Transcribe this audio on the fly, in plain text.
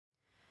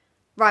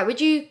Right,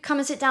 would you come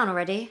and sit down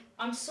already?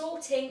 I'm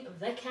sorting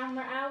the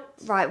camera out.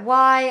 Right,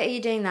 why are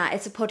you doing that?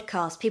 It's a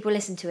podcast. People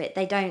listen to it.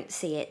 They don't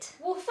see it.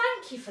 Well,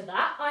 thank you for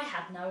that. I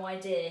had no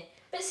idea.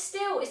 But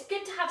still, it's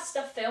good to have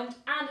stuff filmed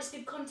and it's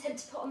good content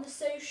to put on the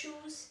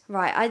socials.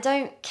 Right, I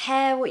don't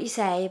care what you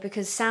say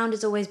because sound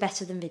is always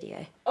better than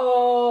video.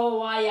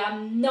 Oh, I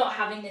am not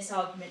having this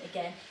argument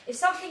again. If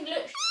something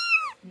looks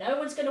no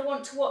one's going to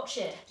want to watch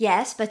it.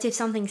 Yes, but if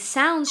something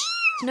sounds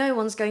no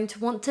one's going to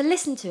want to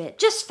listen to it.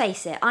 Just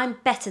face it, I'm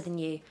better than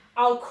you.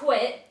 I'll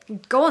quit.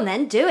 Go on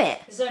then, do it.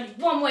 There's only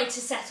one way to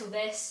settle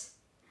this.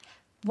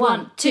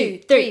 1, 2,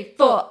 3,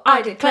 4,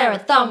 I declare a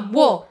thumb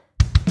war.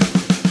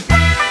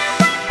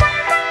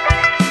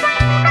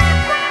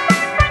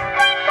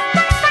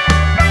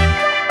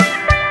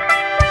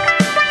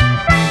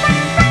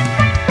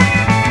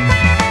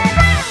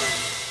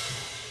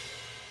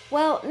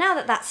 Well, now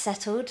that that's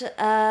settled,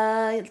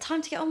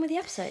 time to get on with the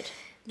episode.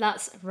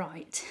 That's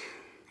right.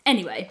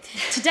 Anyway,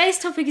 today's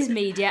topic is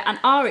media and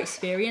our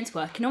experience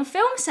working on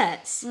film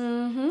sets.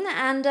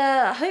 And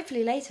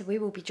hopefully later we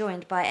will be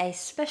joined by a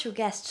special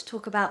guest to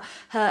talk about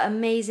her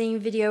amazing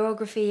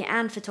videography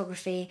and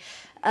photography.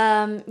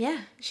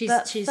 She's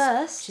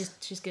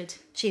good.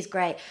 She's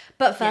great.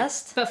 But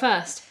first... Yeah. But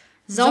first...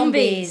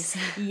 Zombies.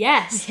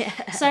 Yes.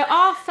 Yeah. So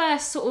our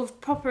first sort of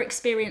proper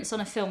experience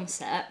on a film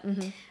set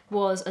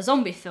was a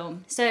zombie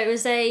film. So it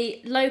was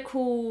a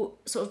local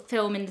sort of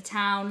film in the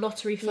town,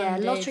 lottery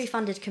funded. Yeah, lottery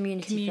funded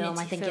community film,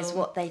 I think is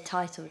what they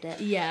titled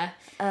it. Yeah.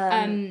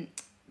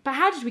 But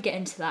how did we get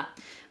into that?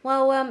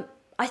 Well,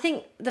 I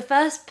think the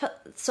first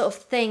sort of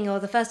thing, or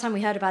the first time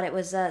we heard about it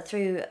was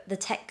through the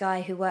tech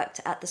guy who worked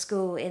at the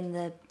school in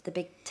the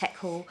big tech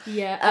hall.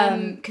 Yeah,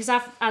 because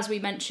as we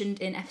mentioned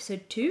in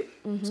episode 2,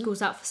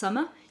 School's Out for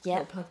Summer.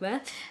 Yeah. Plug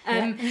there.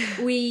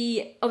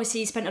 We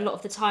obviously spent a lot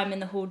of the time in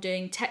the hall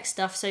doing tech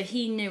stuff, so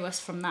he knew us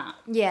from that.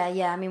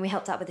 Yeah. I mean, we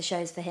helped out with the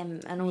shows for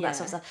him and all that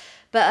sort of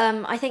stuff.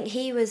 But I think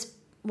he was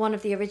one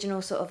of the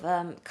original sort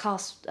of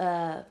cast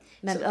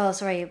members.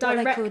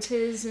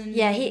 Directors and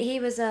he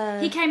was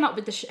he came up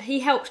with he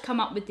helped come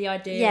up with the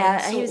idea.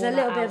 Yeah, he was a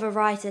little bit of a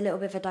writer, a little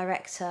bit of a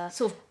director,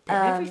 sort of bit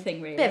of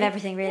everything really. Bit of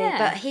everything really. Yeah.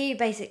 But he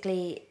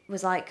basically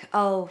was like,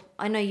 "Oh,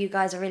 I know you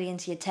guys are really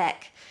into your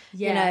tech.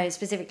 Yeah. You know,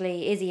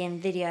 specifically Izzy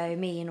in video,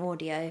 me in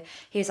audio."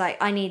 He was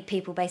like, "I need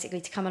people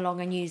basically to come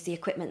along and use the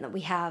equipment that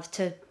we have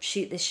to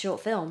shoot this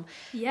short film."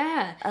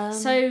 Yeah.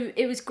 So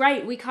it was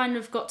great. We kind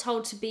of got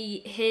told to be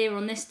here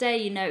on this day.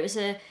 You know, it was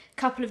a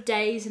couple of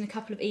days and a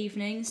couple of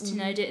evenings to do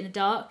it in the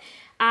dark,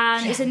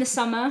 and it was in the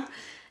summer.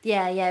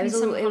 Yeah. It was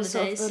summer it was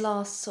sort of holidays. the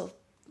last sort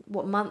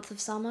of month of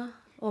summer,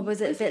 or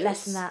was it a bit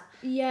less than that?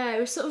 Yeah, it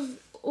was sort of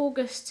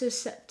August to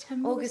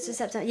September. August to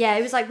September. Yeah,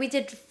 it was like we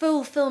did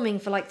full filming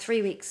for like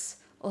 3 weeks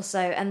or so,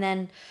 and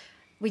then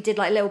we did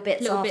like little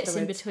bits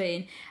in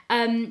between.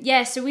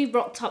 So we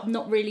rocked up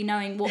not really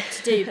knowing what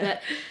to do,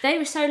 but they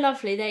were so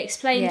lovely. They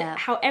explained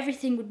how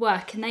everything would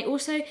work, and they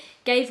also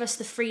gave us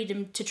the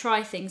freedom to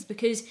try things,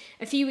 because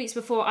a few weeks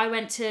before I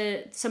went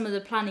to some of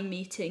the planning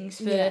meetings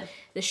for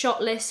the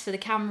shot list, for the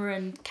camera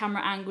and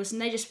camera angles,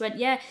 and they just went,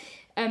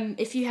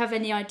 if you have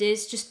any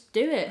ideas, just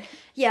do it.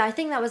 Yeah, I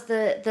think that was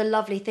the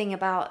lovely thing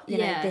about you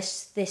know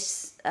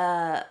this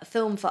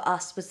film for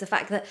us, was the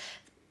fact that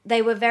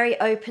they were very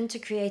open to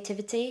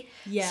creativity.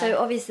 Yeah. So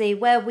obviously,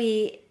 where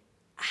we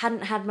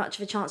hadn't had much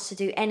of a chance to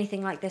do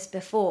anything like this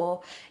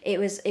before, it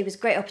was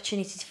great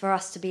opportunity for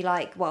us to be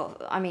like, well,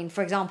 I mean,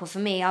 for example, for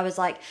me, I was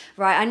like,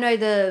 right, I know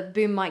the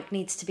boom mic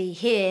needs to be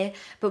here,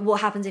 but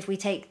what happens if we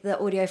take the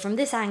audio from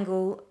this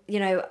angle? You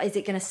know, is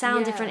it going to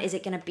sound different? Is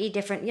it going to be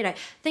different? You know,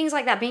 things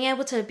like that. Being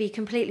able to be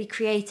completely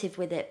creative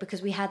with it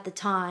because we had the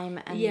time,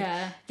 and you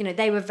know,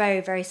 they were very,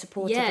 very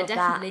supportive of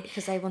definitely. that,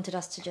 because they wanted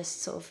us to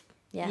just sort of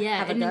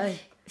have a and go.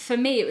 For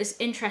me, it was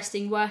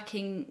interesting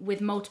working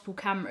with multiple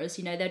cameras.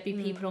 You know, there'd be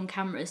people on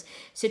cameras.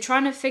 So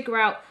trying to figure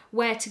out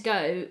where to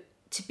go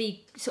to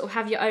be sort of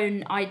have your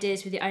own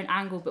ideas with your own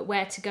angle, but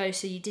where to go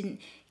so you didn't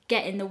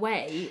get in the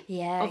way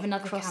of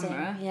another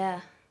camera.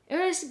 Yeah. It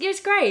was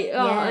great.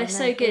 Oh, it was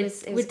so good. It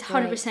was We'd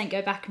 100%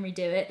 go back and redo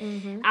it.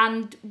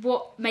 And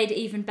what made it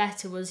even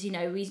better was, you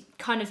know, we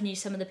kind of knew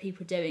some of the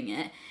people doing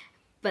it,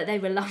 but they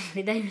were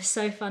lovely. They were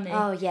so funny.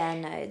 Oh, yeah,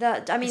 no.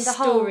 The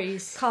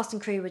stories. Whole cast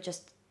and crew were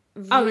just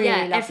really lovely.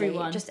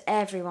 Everyone. Just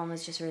everyone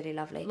was just really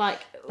lovely. Like,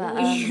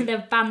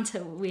 the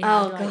banter we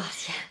had. Oh, God,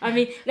 yeah. I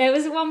mean, there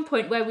was one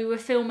point where we were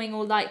filming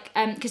all like,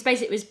 because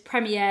basically it was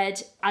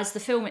premiered as the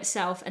film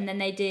itself, and then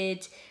they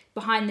did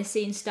behind the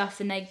scenes stuff,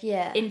 and they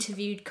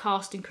interviewed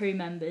cast and crew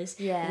members.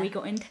 Yeah. We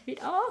got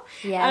interviewed.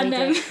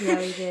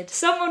 We did.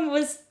 Someone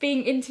was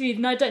being interviewed,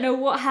 and I don't know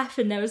what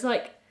happened. There was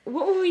like,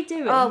 what were we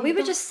doing? Oh, we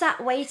were just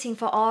sat waiting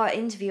for our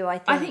interview, I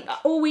think. I think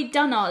all we'd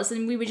done ours,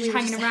 and we were just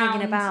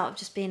hanging about,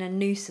 just being a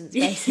nuisance,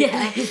 basically.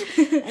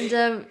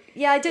 And,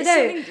 I don't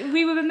know.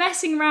 We were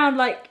messing around,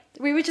 like...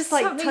 We were just,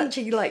 like,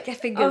 touching, like,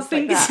 fingers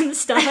like that. And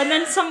stuff, and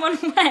then someone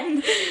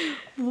went,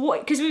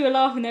 what? Because we were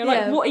laughing, they were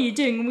like, what are you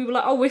doing? And we were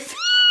like, oh, we're...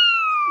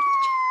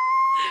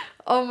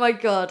 Oh my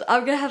god,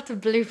 I'm gonna have to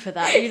blooper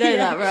that. You know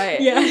that, right?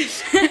 Yeah.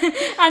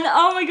 And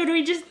oh my god,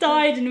 we just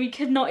died and we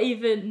could not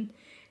even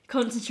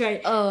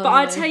concentrate. Oh, but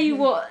I tell you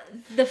what,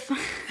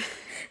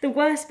 the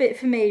worst bit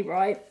for me,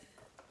 right?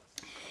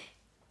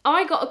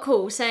 I got a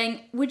call saying,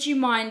 "Would you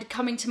mind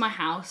coming to my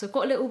house? I've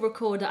got a little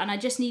recorder and I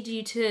just need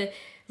you to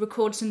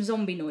record some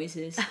zombie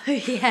noises."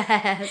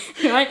 Yes.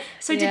 Right?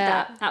 So I did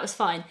that. That was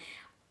fine.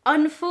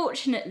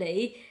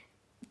 Unfortunately,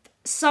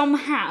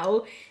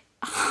 somehow,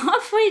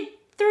 halfway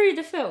through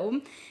the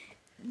film,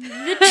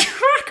 the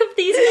track of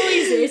these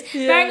noises,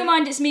 bearing in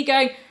mind it's me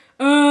going,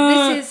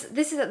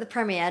 This is at the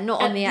premiere,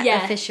 not on the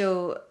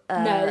official.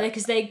 No,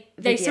 because they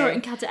saw it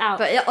and cut it out.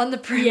 But on the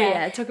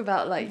premiere, talk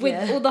about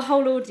with all the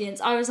whole audience,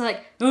 I was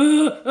like,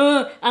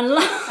 and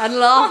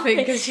laughing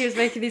because she was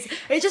making these.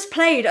 It just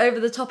played over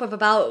the top of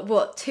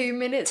about 2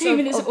 minutes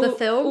of the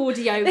film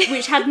audio,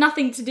 which had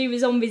nothing to do with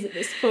zombies at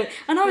this point,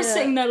 and I was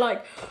sitting there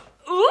like.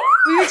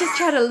 We were just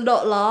trying to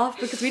not laugh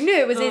because we knew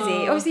it was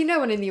Izzy. Obviously, no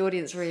one in the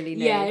audience really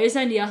knew. Yeah, it was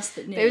only us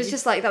that knew. It was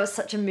just like, that was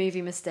such a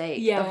movie mistake.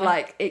 Yeah. Of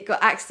like, it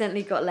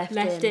accidentally got left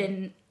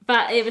in.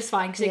 But it was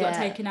fine because it got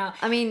taken out.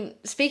 I mean,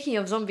 speaking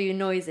of zombie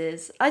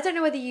noises, I don't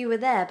know whether you were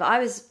there, but I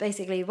was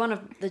basically, one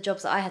of the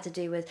jobs that I had to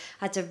do was,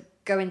 I had to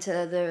go into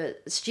the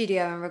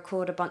studio and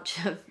record a bunch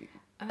of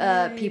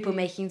people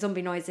making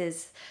zombie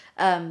noises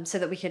so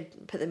that we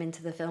could put them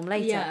into the film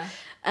later. Yeah.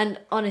 And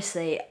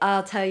honestly,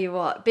 I'll tell you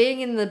what,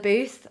 being in the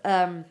booth,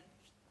 the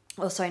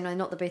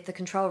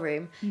control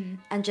room,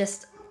 and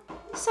just...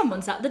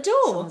 Someone's at the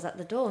door. Someone's at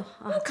the door.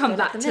 I'll come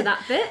back to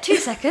that bit. 2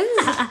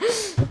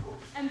 seconds.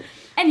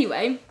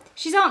 Anyway,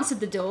 she's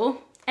answered the door.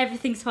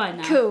 Everything's fine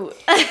now. Cool.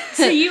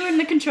 So you were in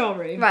the control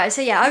room. Right,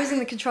 so I was in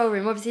the control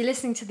room, obviously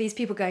listening to these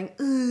people going,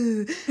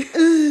 ooh,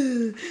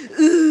 ooh,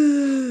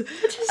 ooh.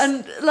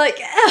 And like,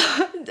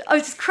 I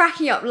was just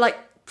cracking up, like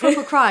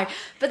proper crying.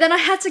 But then I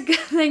had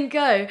to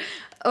go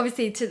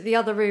obviously to the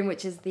other room,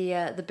 which is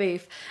the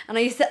booth. And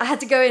I had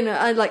to go in and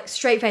I like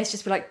straight face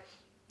just be like,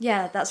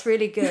 yeah, that's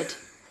really good.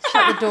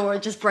 Shut the door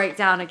and just break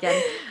down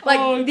again.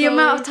 Like the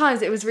amount of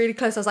times it was really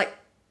close, I was like,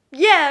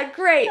 yeah,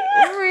 great.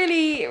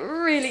 Really,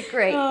 really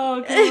great.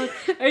 Oh, God.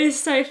 It was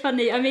so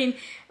funny. I mean,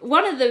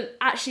 one of the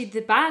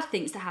bad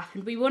things that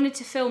happened, we wanted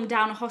to film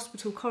down a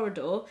hospital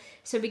corridor.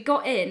 So we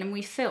got in and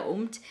we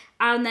filmed,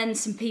 and then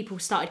some people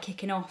started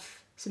kicking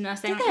off. Some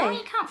nurse saying, "Oh,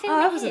 you can't film."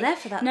 I wasn't there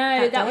for that.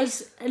 No, that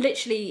was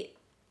literally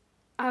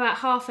about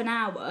half an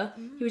hour.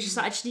 He was just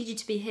like, "I just need you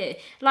to be here."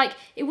 Like,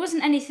 it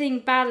wasn't anything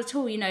bad at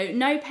all, you know.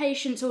 No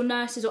patients or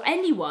nurses or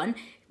anyone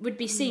would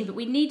be seen, but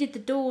we needed the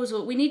doors,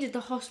 or we needed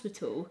the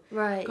hospital.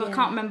 Right. I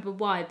can't remember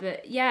why,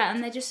 but yeah,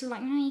 and they're just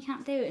like, "No, you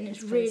can't do it," and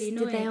it's really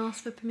annoying. Did they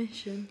ask for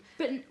permission?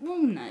 But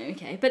no,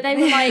 okay. But they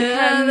were like,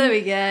 there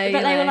we go.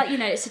 But they were like,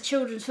 it's a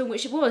children's film,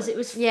 which it was. It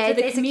was for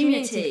the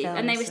community film,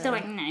 and they were still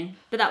like, no.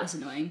 But that was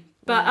annoying.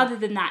 But other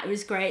than that, it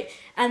was great.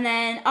 And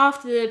then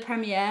after the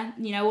premiere,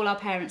 all our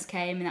parents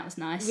came, and that was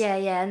nice. Yeah,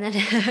 and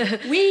then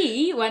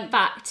we went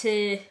back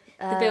to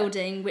the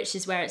building, which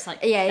is where it's like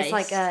it's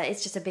like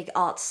it's just a big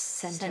arts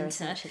centre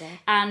essentially,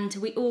 and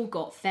we all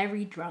got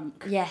very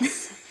drunk.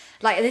 Yes.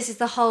 Like, this is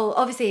the whole,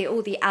 obviously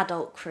all the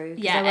adult crew.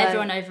 Yeah,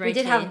 everyone over 18. We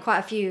did have quite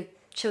a few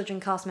children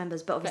cast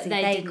members, but obviously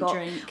they didn't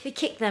drink. We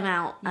kicked them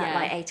out at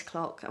like 8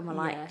 o'clock and we're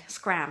like,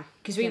 scram.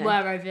 Because we were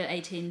over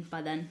 18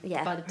 by then,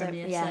 by the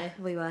premiere.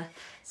 We were.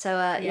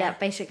 So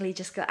basically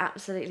just got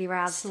absolutely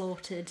rammed.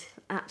 Slaughtered.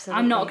 Absolutely.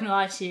 I'm not going to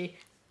lie to you,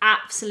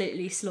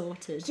 absolutely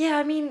slaughtered. Yeah,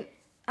 I mean,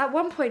 at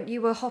one point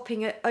you were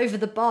hopping over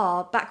the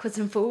bar backwards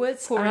and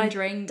forwards, pouring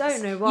drinks.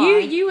 Don't know why.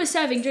 You were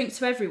serving drinks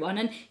to everyone,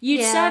 and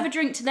you'd serve a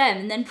drink to them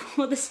and then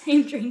pour the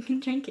same drink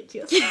and drink it to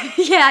yourself.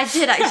 Yeah, I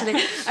did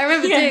actually. I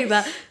remember doing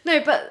that. No,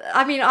 but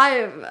I mean,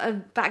 I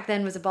back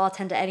then was a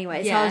bartender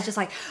anyway, so I was just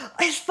like,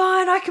 it's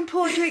fine, I can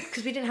pour a drink,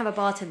 because we didn't have a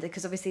bartender,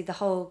 because obviously the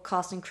whole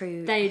cast and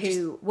crew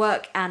who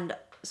work and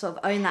sort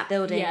of own that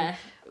building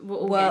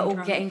were all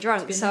getting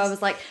drunk. So I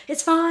was like,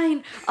 it's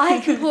fine, I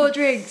can pour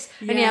drinks.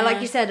 And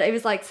like you said, it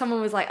was like someone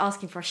was like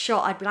asking for a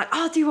shot, I'd be like,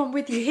 I'll do one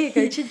with you, here,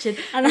 go chin chin.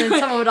 And then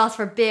someone would ask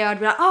for a beer, I'd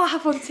be like, oh, I'll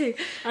have one too.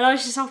 And I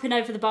was just hopping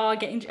over the bar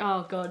getting,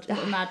 oh god,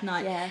 what a mad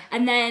night. Yeah.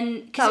 And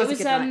then, because it was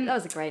that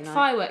was a great night.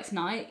 Fireworks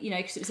night,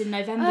 because it was in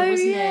November,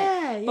 wasn't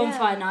it?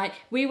 Bonfire night.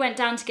 We went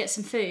down to get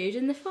some food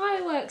and the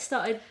fireworks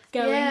started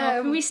going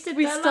off, and we stood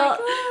there like,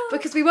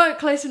 because we weren't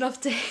close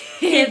enough to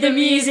hear the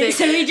music,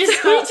 so we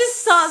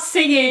just start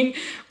singing.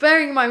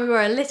 Bearing in mind we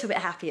were a little bit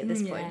happy at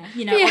this point,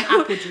 on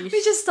apple juice.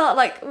 We just start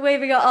like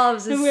waving our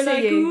arms and we're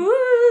singing. Like, woo!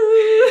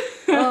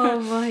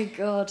 Oh my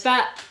god!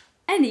 But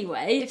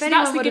anyway, if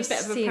anyone would have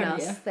seen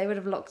us, they would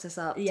have locked us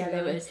up. Yeah,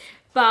 they would.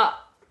 But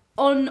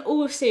in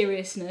all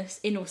seriousness,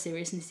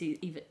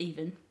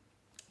 even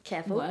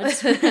careful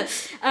words,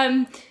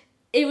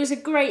 it was a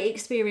great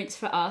experience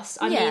for us.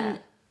 I mean,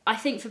 I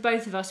think for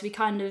both of us, we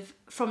kind of,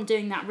 from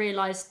doing that,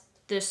 realised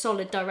the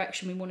solid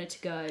direction we wanted to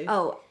go.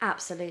 Oh,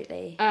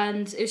 absolutely.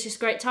 And it was just a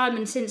great time,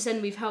 and since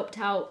then we've helped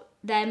out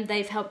them,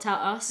 they've helped out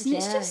us. And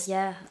it's just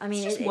I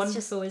mean, it's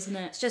wonderful, isn't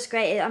it? It's just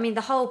great. I mean,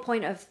 the whole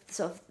point of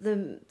sort of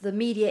the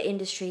media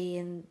industry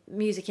and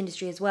music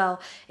industry as well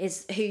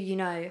is who you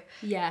know.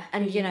 Yeah.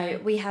 And you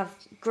know, we have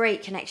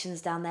great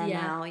connections down there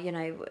now. You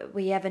know,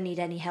 we ever need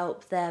any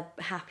help, they're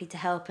happy to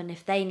help, and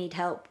if they need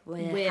help,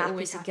 we're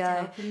happy to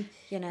go. And,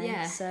 you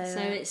know, so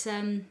it's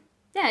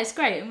it's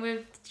great, and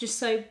we're just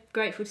so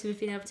grateful to have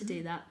been able to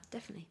do that.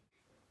 Definitely.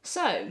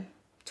 So,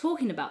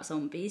 talking about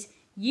zombies,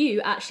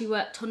 you actually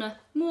worked on a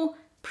more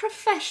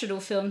professional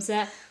film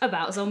set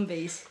about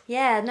zombies.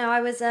 Yeah, no,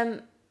 I was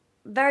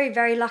very,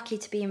 very lucky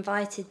to be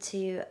invited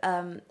to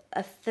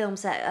a film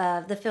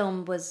set. The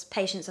film was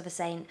Patience of a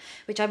Saint,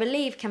 which I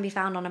believe can be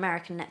found on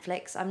American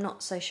Netflix. I'm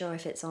not so sure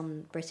if it's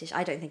on British.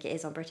 I don't think it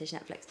is on British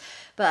Netflix.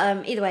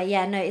 But either way,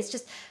 yeah, no, it's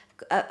just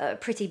a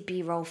pretty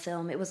B-roll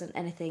film. It wasn't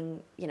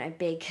anything, you know,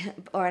 big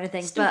or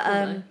anything.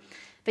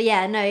 But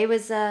yeah, no, it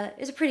was a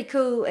pretty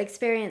cool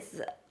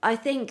experience. I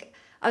think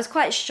I was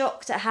quite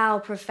shocked at how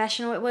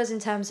professional it was in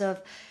terms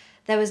of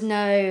there was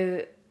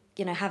no,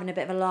 you know, having a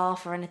bit of a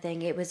laugh or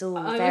anything. It was all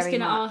very much... I was going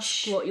to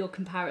ask what your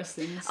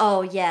comparisons...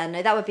 Oh, yeah,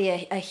 no, that would be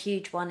a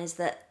huge one, is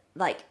that,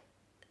 like,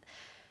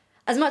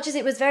 as much as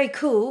it was very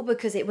cool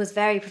because it was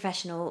very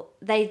professional,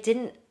 they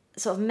didn't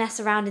sort of mess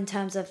around in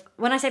terms of...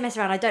 When I say mess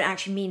around, I don't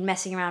actually mean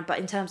messing around, but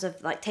in terms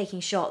of, like, taking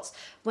shots.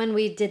 When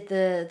we did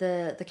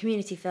the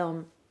community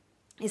film...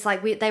 It's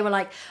like they were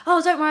like,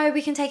 oh, don't worry,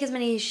 we can take as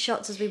many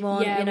shots as we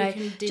want, you know,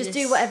 just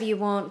do whatever you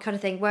want, kind of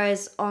thing.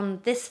 Whereas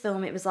on this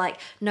film, it was like,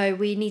 no,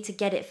 we need to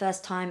get it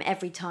first time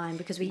every time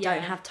because we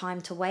don't have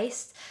time to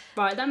waste.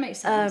 Right, that makes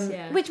sense.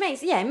 Which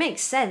makes it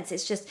makes sense.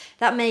 It's just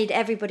that made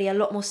everybody a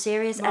lot more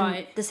serious. Right.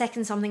 And the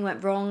second something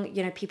went wrong,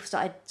 you know, people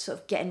started sort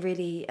of getting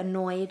really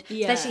annoyed.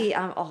 Yeah. Especially,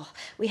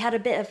 we had a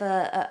bit of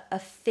a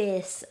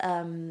fierce.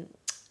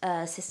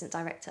 Assistant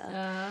director.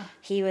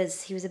 He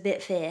was a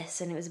bit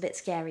fierce, and it was a bit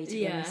scary, to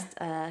be honest,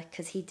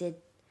 because he did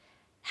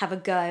have a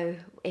go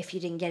if you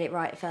didn't get it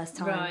right first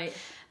time. Right.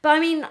 But I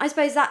mean, I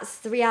suppose that's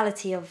the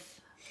reality of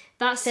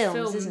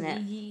films, isn't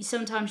it?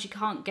 Sometimes you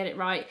can't get it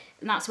right,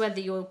 and that's whether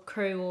you're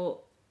crew or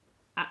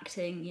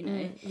acting, you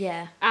know.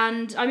 Yeah.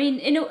 And I mean,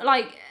 in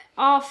like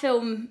our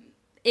film,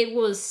 it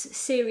was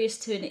serious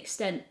to an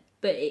extent,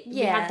 but we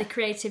had the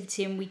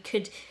creativity, and we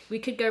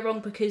could go wrong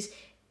because.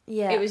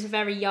 Yeah, it was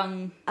very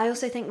young. I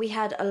also think we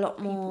had a lot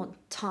more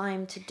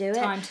time to do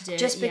it.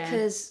 Just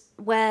because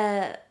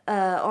where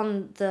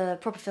on the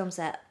proper film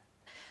set,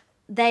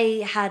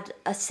 they had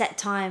a set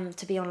time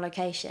to be on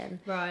location.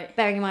 Right.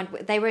 Bearing in mind,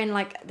 they were in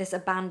like this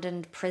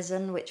abandoned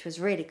prison, which was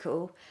really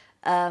cool.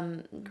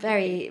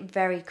 Very,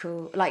 very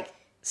cool. Like,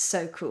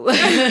 so cool.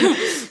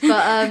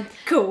 But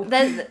cool.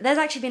 There's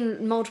actually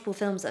been multiple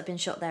films that have been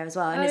shot there as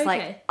well. And it's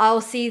like,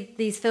 I'll see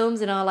these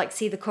films and I'll like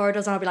see the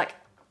corridors and I'll be like,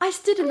 I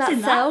stood in that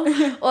cell,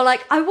 or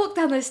like I walked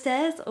down those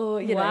stairs,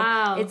 or you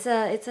know, it's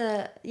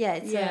a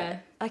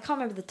I can't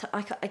remember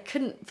I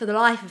couldn't for the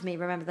life of me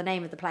remember the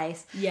name of the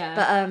place.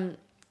 Yeah.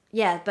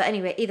 But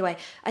anyway, either way,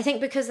 I think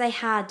because they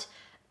had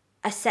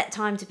a set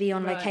time to be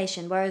on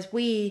location, whereas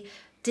we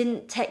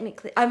didn't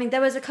technically. I mean, there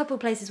was a couple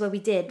of places where we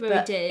did,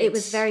 but it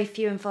was very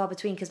few and far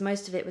between because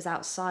most of it was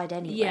outside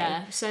anyway.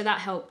 Yeah, so that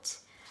helped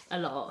a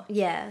lot.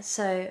 Yeah,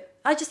 so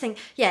I just think,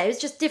 it was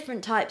just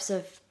different types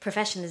of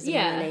professionalism,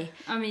 really.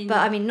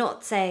 I mean,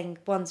 not saying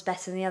one's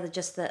better than the other,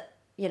 just that,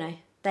 you know,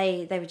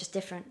 they were just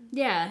different.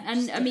 Yeah,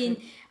 and I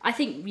mean, I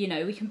think, you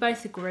know, we can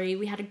both agree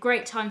we had a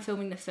great time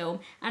filming the film,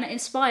 and it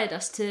inspired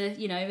us to,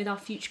 you know, with our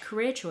future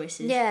career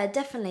choices. Yeah,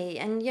 definitely.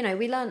 And, you know,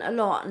 we learned a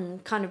lot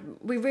and kind of,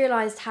 we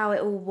realised how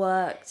it all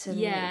worked. And,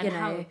 you know,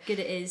 how good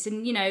it is.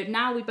 And, you know,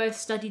 now we both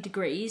study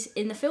degrees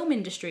in the film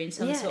industry in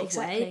some sort of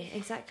way.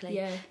 Exactly.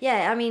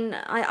 Yeah, I mean,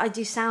 I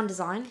do sound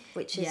design,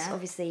 which is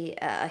obviously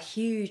a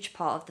huge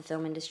part of the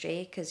film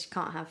industry because you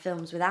can't have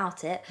films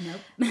without it.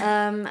 Nope.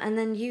 And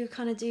then you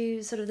kind of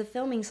do sort of the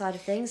filming side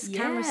of things,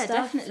 camera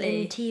stuff,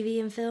 definitely. And TV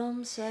and film.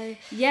 So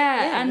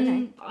and you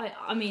know.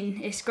 I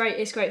mean, it's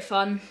great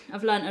fun.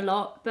 I've learnt a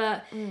lot.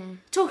 But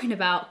talking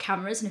about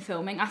cameras and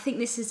filming, I think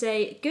this is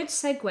a good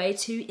segue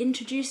to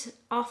introduce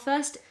our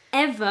first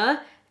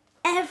ever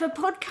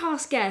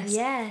podcast guest.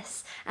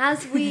 Yes,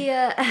 as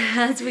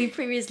we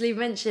previously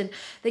mentioned,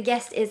 the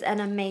guest is an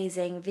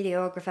amazing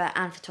videographer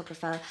and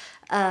photographer,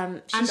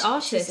 and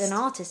artist. She's an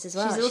artist as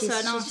well. She's also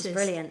an artist. She's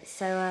brilliant.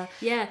 So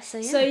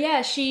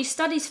she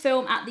studies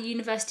film at the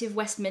University of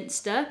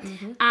Westminster,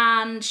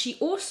 and she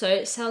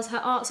also sells her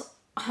art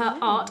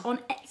on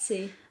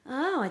Etsy.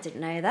 Oh, I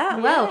didn't know that.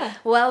 Yeah. Well,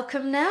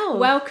 welcome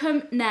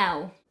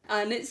Nell.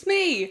 And it's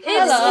me.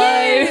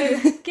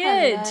 It's you.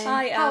 Good. Hello.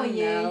 I am How are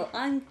you? Nell.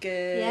 I'm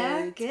good.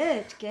 Yeah,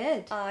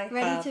 good.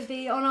 Ready to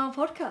be on our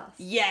podcast?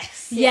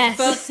 Yes.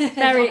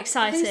 Very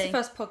exciting. This is the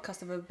first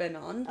podcast I've ever been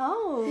on.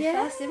 Oh,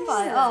 first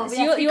invite. Oh,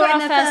 so you're our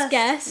first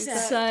guest.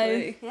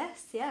 Exactly.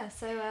 So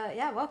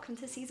So welcome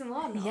to season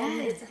 1. Yeah,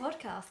 It's a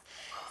Podcast.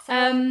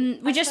 So,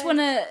 we just want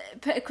to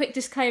put a quick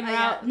disclaimer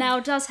out.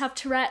 Nell does have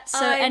Tourette's,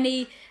 so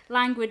any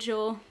language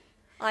or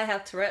I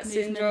have Tourette's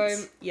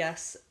syndrome.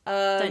 Yes.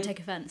 Don't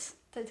take offence.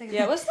 Don't take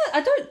Yeah, what's that?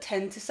 I don't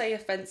tend to say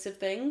offensive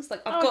things.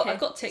 Like I've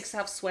got tics that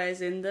have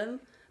swears in them,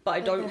 but I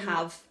don't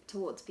have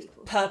towards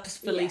people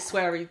purposefully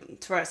sweary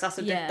Tourette's. That's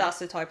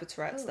the type of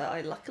Tourette's that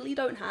I luckily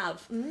don't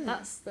have.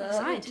 That's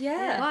right. good.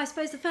 Yeah. Well, I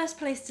suppose the first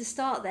place to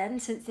start then,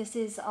 since this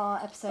is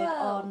our episode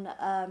on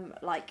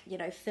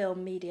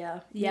film,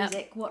 media,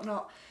 music,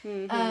 whatnot.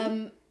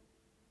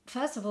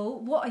 First of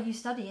all, what are you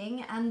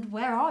studying and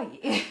where are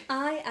you?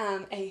 I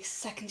am a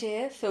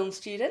second-year film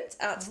student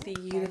at the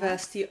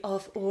University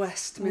of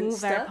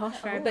Westminster, very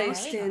posh, very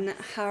based in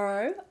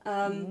Harrow.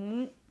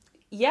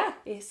 Yeah,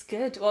 it's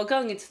good. Well,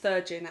 going into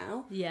third year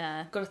now.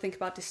 Yeah. Got to think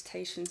about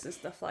dissertations and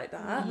stuff like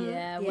that.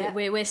 Yeah,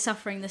 we're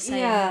suffering the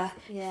same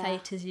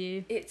fate as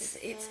you.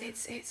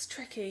 It's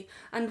tricky,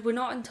 and we're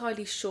not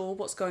entirely sure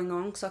what's going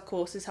on because our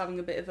course is having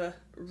a bit of a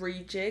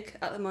rejig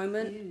at the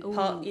moment.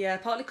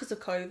 Partly because of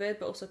COVID,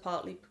 but also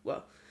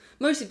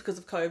mostly because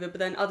of COVID, but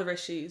then other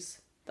issues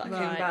that came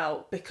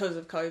about because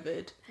of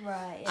COVID.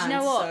 Right. And you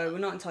know what? so we're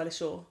not entirely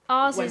sure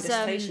Ours when is,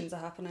 dissertations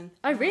are happening.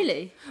 Oh,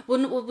 really?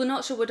 Well, we're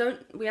not sure.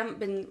 We haven't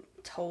been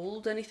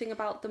told anything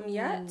about them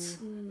yet.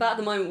 But at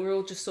the moment, we're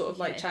all just sort of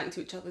like chatting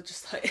to each other,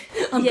 just like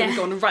I'm going to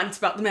go on a rant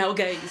about the male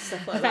gaze and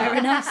stuff like that. Fair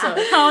enough. So.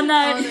 Oh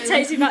no, it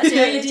takes me back to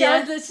media. I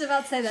was just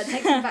about to say that.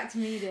 Takes me back to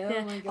media.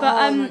 Oh my god.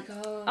 But my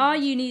god. Our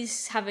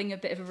uni's having a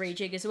bit of a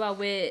rejig as well.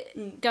 We're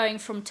going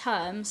from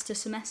terms to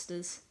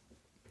semesters.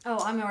 Oh,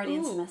 I'm already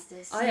in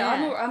semesters.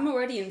 I'm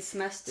already in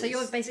semesters.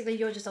 So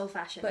you're just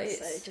old-fashioned,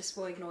 so just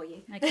we'll ignore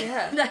you. Okay.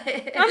 Yeah.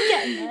 I'm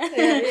getting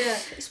there. Yeah.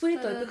 It's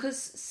weird though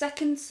because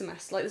second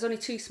semester, like there's only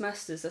 2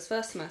 semesters. There's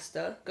first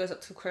semester goes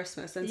up till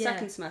Christmas, and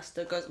second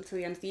semester goes up till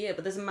the end of the year.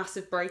 But there's a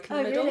massive break in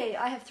the middle. Oh really?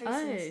 I have 3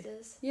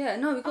 semesters. Yeah,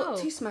 no, we've got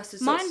 2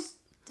 semesters. Mine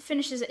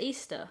finishes at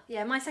Easter.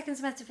 Yeah, my second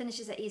semester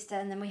finishes at Easter,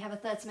 and then we have a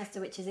third semester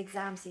which is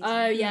exam season.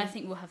 Oh yeah, I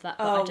think we'll have that.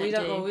 But we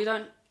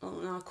don't. Oh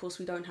no, of course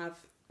we don't have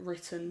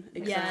written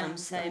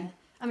exams. Yeah, same.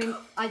 I mean,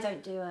 I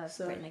don't do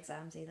written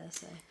exams either,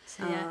 so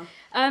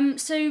yeah.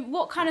 So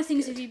what kind of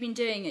things have you been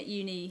doing at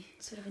uni?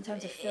 Sort of in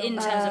terms of film. In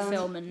terms of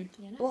film and.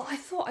 Well,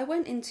 I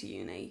went into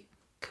uni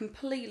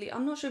completely.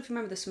 I'm not sure if you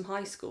remember this from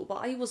high school, but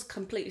I was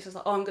completely just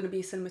like, I'm going to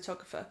be a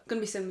cinematographer.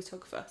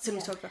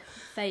 Cinematographer.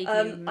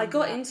 Vaguely. I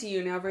got into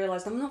uni. I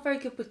realised I'm not very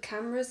good with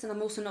cameras, and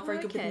I'm also not very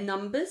good with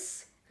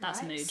numbers.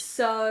 That's a mood.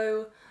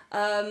 So.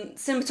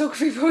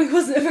 Cinematography probably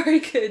wasn't a very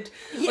good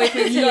way for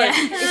me to go.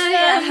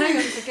 Hang on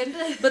a second.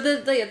 But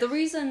the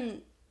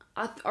reason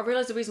I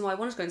realised the reason why I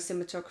wanted to go into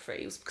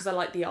cinematography was because I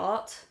like the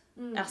art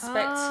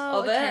aspect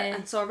of it,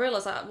 and so I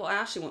realised that what I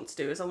actually want to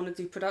do is I want to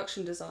do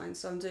production design.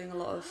 So I'm doing a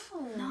lot of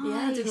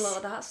doing a lot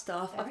of that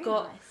stuff. I've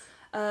got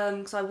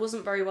because I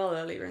wasn't very well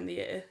earlier in the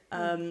year.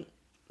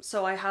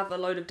 So I have a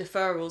load of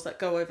deferrals that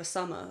go over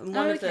summer, and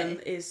one of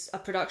them is a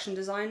production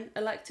design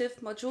elective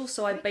module.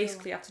 So I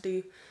basically have to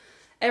do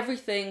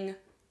everything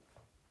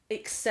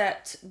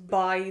except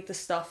buy the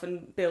stuff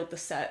and build the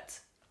set.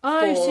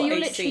 Oh, so you're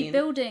literally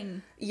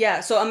building. Yeah,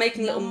 so I'm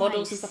making little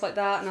models and stuff like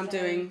that, and I'm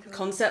doing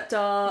concept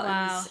art.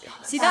 Wow.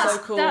 See, that's so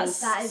cool. That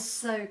is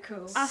so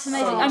cool. That's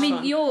amazing. I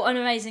mean, you're an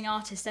amazing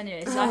artist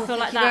anyway, so I feel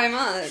like that very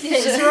much.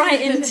 fits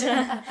right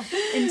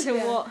into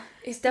what.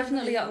 It's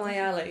definitely up my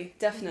alley.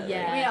 Definitely.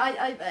 Yeah.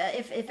 I mean,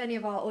 if any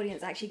of our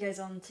audience actually goes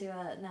on to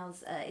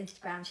Nell's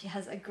Instagram, she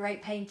has a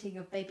great painting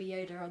of Baby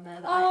Yoda on there.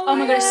 Oh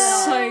my god,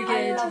 it's so good.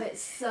 I love it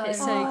so. It's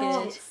so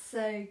good. It's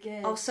so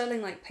good. I was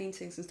selling like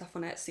paintings and stuff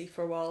on Etsy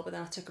for a while, but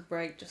then I took a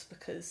break just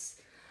because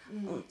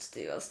I wanted to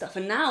do other stuff,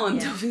 and now I'm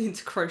delving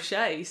into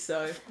crochet.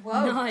 So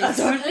nice.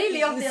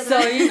 Completely off the other.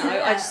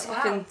 So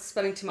I've been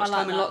spending too much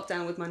time in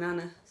lockdown with my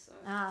nana.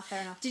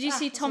 Fair enough. Did you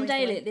see Tom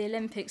Daley at the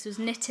Olympics was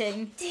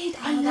knitting?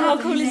 How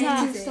cool is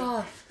that?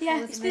 Stuff.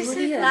 Yeah,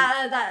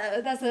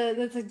 that's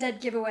a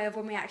dead giveaway of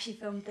when we actually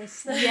filmed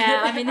this.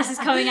 Yeah, I mean this is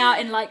coming out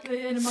in a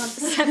month,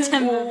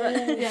 September.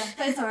 But, yeah,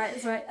 but it's alright.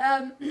 It's alright.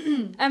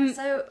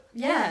 So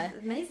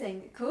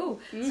amazing,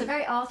 cool. So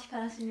very arty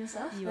person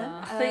yourself. You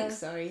are. I think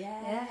so.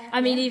 Yeah. I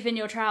mean, even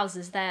your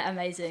trousers, they're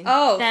amazing.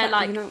 Oh, they're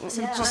like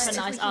some proper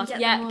nice art.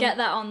 Yeah, get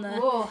that on the.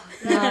 Oh,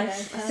 my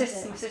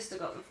sister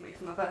got them for me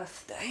for my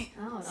birthday.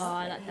 Oh,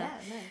 I like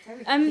that. Yeah,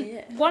 no,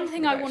 very cool. One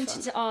thing I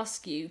wanted to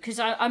ask you, because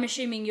I'm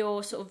assuming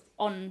you're sort of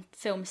on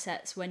film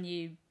sets when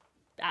you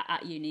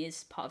at uni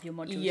as part of your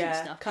modules and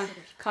stuff.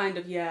 Kind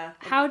of, yeah.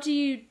 How do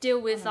you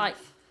deal with like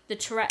the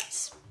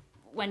Tourette's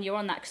when you're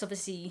on that? Because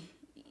obviously,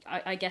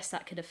 I guess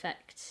that could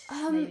affect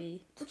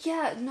maybe.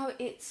 Yeah, no,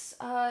 it's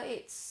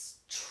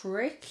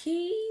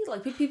tricky.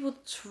 Like with people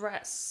with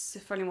Tourette's,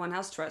 if anyone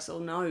has Tourette's, they'll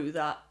know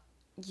that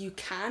you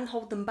can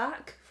hold them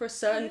back for a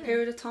certain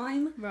period of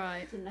time.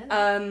 Right.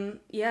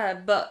 Yeah,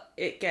 but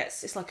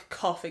it's like a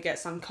cough, it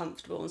gets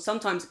uncomfortable, and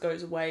sometimes it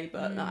goes away,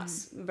 but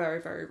that's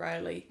very, very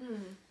rarely.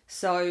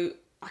 So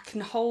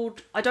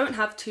I don't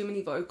have too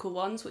many vocal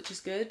ones, which is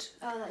good.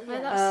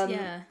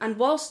 And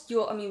whilst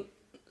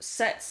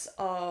sets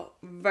are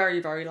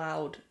very, very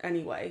loud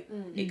anyway,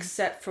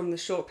 except from the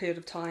short period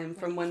of time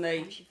from when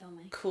they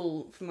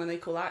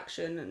call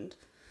action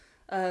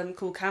and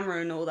call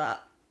camera and all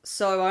that.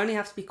 So I only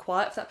have to be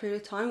quiet for that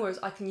period of time, whereas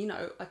I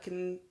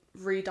can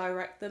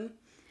redirect them.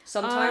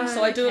 sometimes.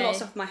 So I do a lot of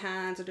stuff with my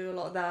hands. I do a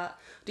lot of that.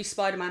 I do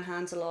Spider-Man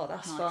hands a lot.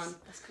 That's fun.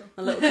 That's cool.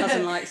 My little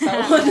cousin likes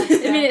that one.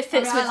 I mean, it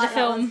fits with the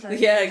film. One, so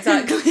Yeah,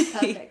 exactly.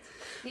 Perfect.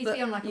 Needs to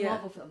be on like a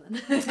Marvel film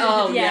then.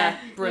 Oh Yeah.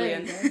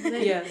 brilliant.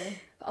 Yeah.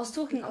 I was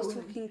talking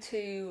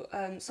to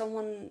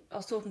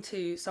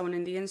someone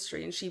in the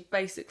industry, and she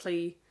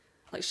basically,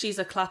 like, she's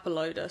a clapper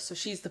loader, so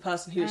she's the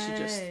person who she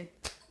just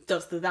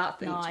does that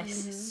thing, which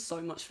is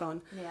so much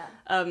fun. Yeah.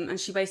 And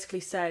she basically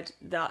said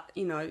that,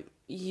 you know,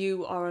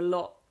 you are a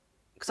lot,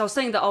 because I was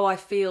saying that, I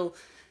feel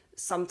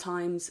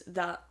sometimes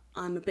that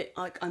I'm a bit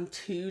like I'm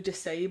too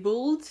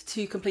disabled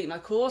to complete my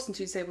course and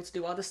too disabled to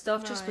do other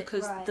stuff, just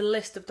because the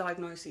list of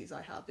diagnoses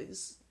I have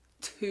is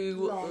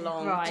too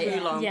long.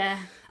 Yeah.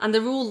 And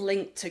they're all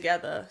linked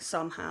together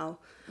somehow.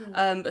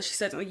 But she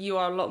said you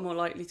are a lot more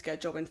likely to get a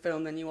job in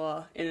film than you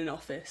are in an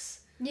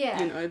office.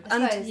 Yeah. You know,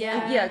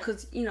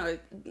 because you know,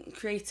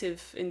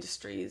 creative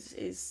industries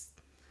is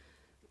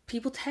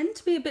people tend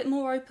to be a bit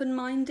more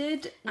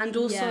open-minded, and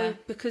also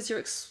because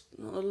you're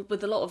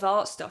with a lot of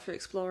art stuff, you're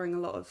exploring a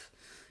lot of,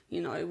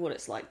 you know, what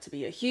it's like to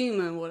be a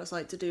human, what it's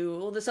like to do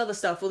all this other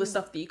stuff, all this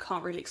stuff that you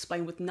can't really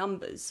explain with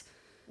numbers.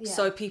 Yeah.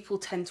 So people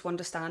tend to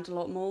understand a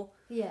lot more.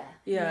 Yeah.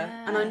 Yeah.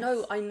 Yes. And I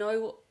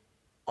know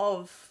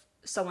of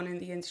someone in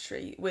the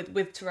industry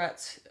with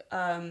Tourette's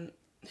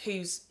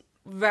who's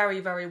very,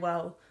 very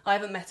well. I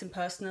haven't met him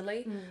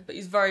personally, but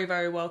he's very,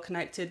 very well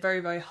connected, very,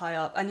 very high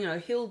up. And, you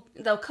know,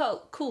 they'll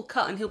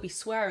cut and he'll be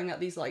swearing at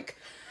these, like,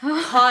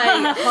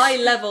 high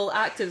level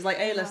actors, like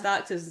A-list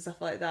actors and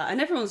stuff like that.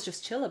 And everyone's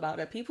just chill about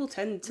it. People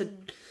tend to...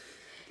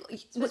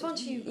 So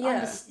once you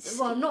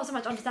well, not so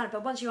much understand it,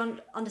 but once you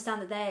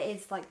understand that there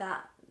is like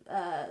that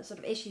sort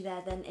of issue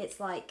there, then it's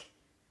like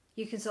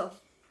you can sort of,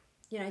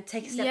 you know,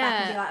 take a step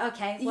back and be like,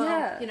 okay,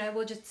 well, you know,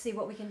 we'll just see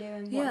what we can do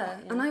and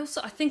whatnot. You know? And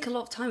I think a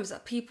lot of times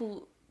that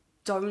people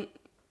don't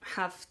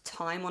have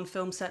time on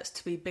film sets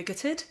to be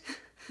bigoted.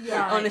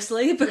 Yeah.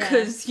 Honestly,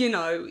 because you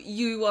know,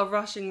 you are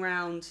rushing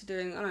around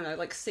doing, I don't know,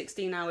 like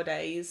 16-hour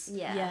days.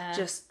 Yeah.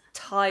 Just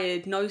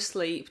tired, no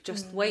sleep,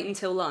 just wait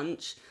until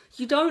lunch.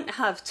 You don't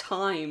have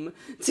time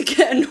to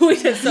get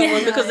annoyed at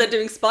someone because they're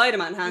doing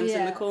Spider-Man hands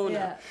in the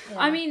corner. Yeah.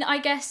 I mean, I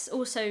guess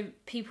also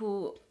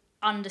people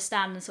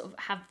understand and sort of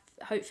have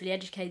hopefully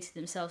educated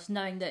themselves,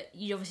 knowing that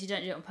you obviously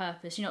don't do it on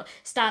purpose. You're not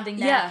standing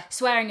there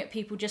swearing at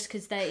people just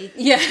because they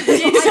do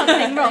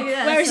something wrong.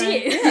 Whereas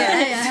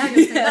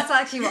you, that's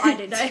actually what I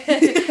did.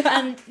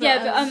 And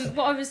but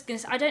what I was going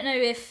to say, I don't know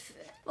if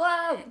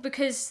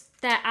because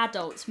they're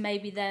adults,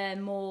 maybe they're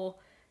more.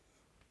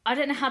 I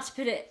don't know how to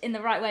put it in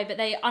the right way, but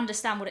they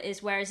understand what it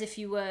is. Whereas if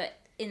you were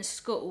in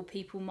school,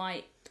 people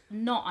might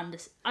not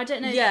understand. I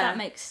don't know if that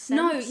makes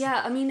sense. No,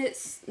 I mean,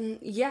 it's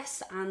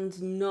yes and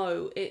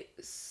no.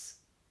 It's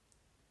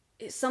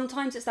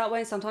sometimes it's that way,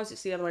 and sometimes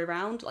it's the other way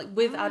around. Like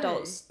with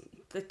adults,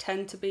 they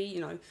tend to be,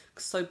 you know,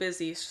 so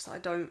busy. It's just I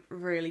don't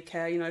really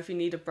care. You know, if you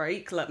need a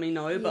break, let me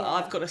know. But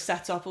I've got to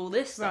set up all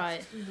this stuff.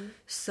 Right. Mm-hmm.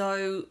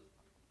 So.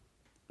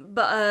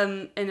 But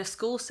in a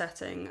school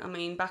setting, I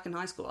mean, back in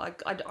high school,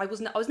 I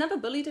was never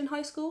bullied in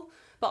high school,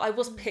 but I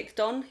was picked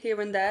on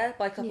here and there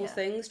by a couple of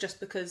things, just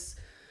because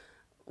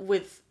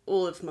with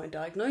all of my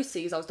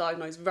diagnoses, I was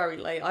diagnosed very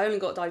late. I only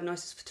got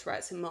diagnosis for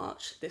Tourette's in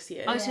March this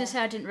year. I was going to say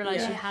I didn't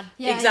realise you had.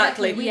 Yeah,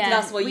 exactly.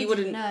 That's why you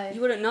wouldn't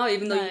know,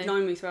 even though you've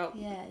known me throughout.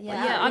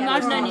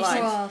 I've known you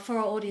for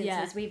our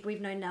audiences.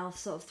 We've known now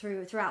sort of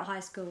throughout high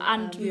school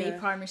and me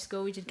primary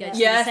school. We did go to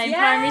the same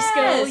primary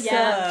school.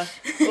 Yeah.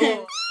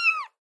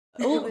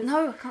 Oh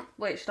no! I can't.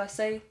 Wait, should I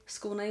say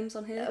school names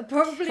on here?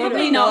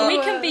 Probably not. We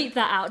can beep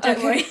that out.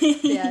 Don't worry.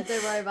 Yeah,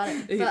 don't worry about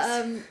it.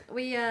 But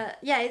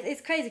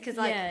it's crazy because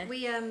like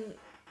we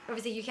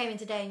obviously you came in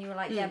today and you were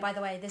like, by the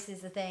way, this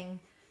is the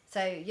thing,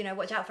 so you know,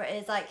 watch out for it.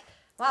 It's like,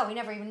 wow, we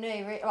never even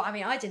knew. Well, I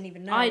mean, I didn't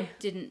even know. I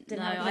didn't know.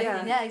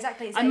 Yeah,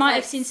 exactly. So I might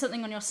have seen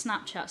something on your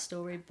Snapchat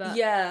story, but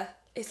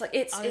it's like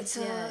it's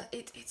a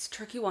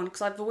tricky one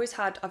because I've always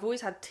had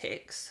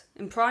tics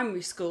in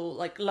primary school,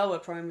 like lower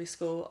primary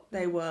school.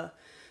 They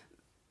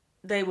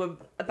were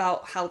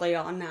about how they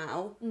are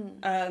now,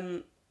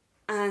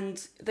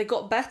 and they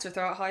got better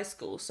throughout high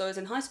school. So as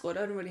in high school, I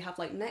don't really have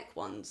like neck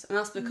ones, and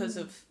that's because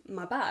of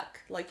my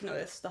back. Like, you know,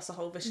 that's a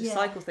whole vicious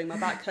cycle thing. My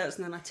back hurts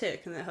and then I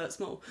tick and it hurts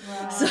more.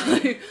 Wow.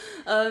 So,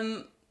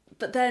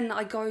 but then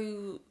I go,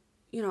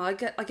 you know, I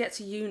get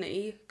to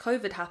uni,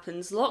 COVID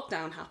happens,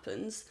 lockdown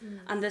happens,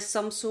 and there's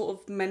some sort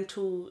of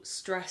mental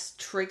stress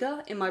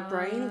trigger in my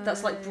brain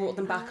that's like brought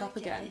them back up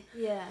again.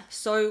 Yeah.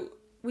 So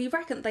we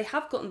reckon they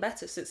have gotten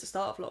better since the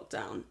start of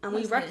lockdown, and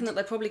we reckon that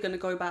they're probably going to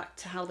go back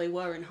to how they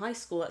were in high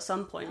school at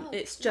some point.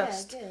 It's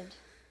just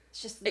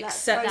it's just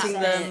accepting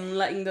them,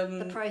 letting them.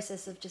 The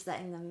process of just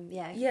letting them,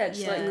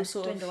 letting them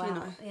sort of, you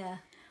know. Yeah.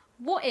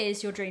 What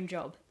is your dream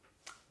job?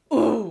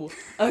 Oh,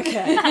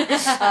 okay. That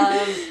was a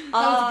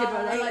good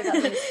one. I like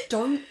that.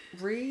 Don't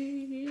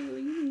really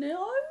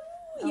know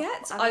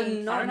yet. I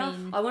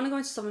want to go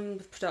into something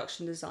with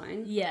production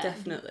design. Yeah,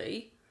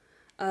 definitely.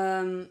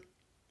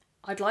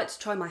 I'd like to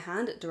try my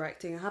hand at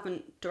directing. I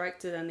haven't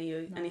directed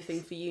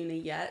anything for uni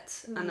yet,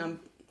 and I'm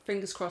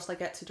fingers crossed I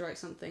get to direct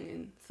something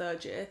in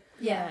third year.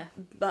 Yeah.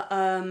 But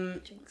I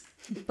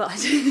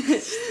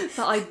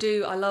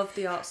love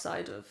the art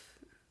side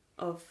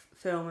of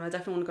film, and I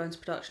definitely want to go into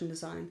production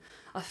design.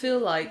 I feel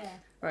like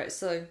right,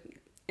 so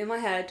in my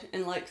head,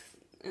 in I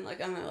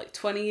don't know,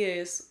 20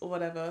 years or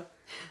whatever,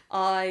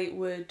 I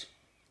would,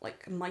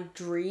 my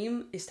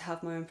dream is to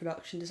have my own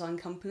production design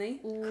company.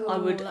 Ooh, I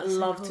would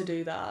love to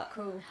do that.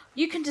 Cool.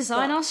 You can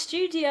design our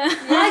studio.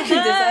 I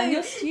can design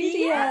your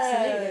studio. Yeah,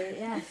 absolutely.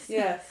 Yes.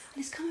 Yeah.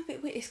 And it's come a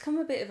bit weird. It's come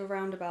a bit of a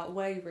roundabout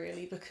way,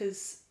 really,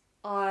 because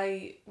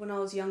when I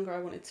was younger, I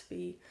wanted to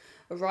be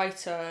a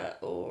writer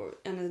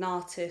and an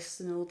artist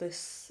and all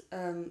this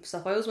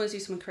stuff. I always wanted to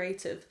do something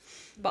creative,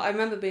 but I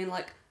remember being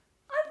like,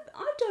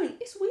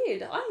 it's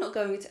weird. I'm not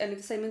going into any of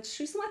the same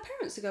industries that my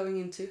parents are going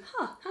into.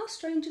 How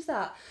strange is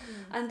that?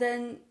 And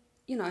then,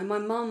 my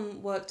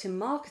mum worked in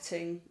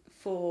marketing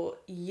for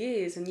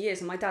years and years,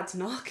 and my dad's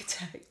an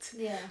architect.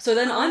 Yeah. So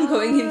then I'm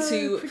going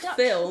into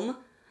film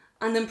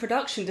and then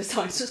production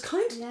design. So it's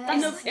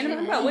kind of, in a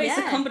roundabout way, it's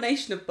a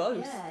combination of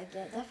both. Yeah,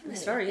 definitely.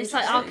 It's very It's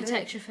like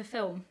architecture for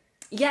film.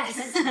 Yes,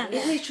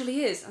 it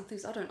literally is.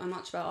 I don't know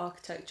much about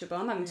architecture, but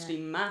I'm having to do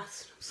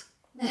maths.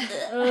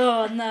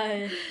 Oh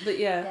no! But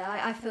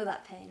yeah, I feel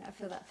that pain.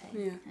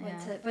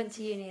 Yeah. Went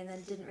to uni and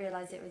then didn't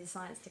realise it was a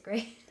science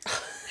degree.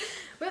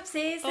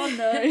 Whoopsies! Oh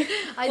no!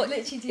 I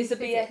literally do. Is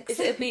it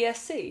a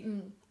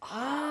BSc? Oh,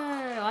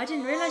 I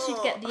didn't realise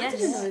you'd get the S. I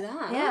didn't know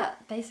that. Yeah,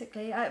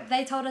 basically,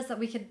 they told us that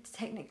we could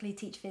technically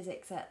teach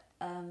physics at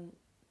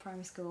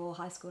primary school or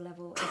high school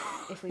level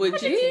if we would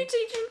wanted you to.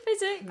 Teaching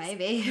physics?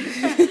 Maybe.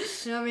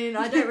 You know what I mean?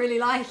 I don't really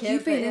like it.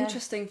 You'd be an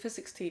interesting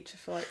physics teacher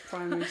for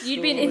primary school.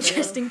 You'd be an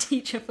interesting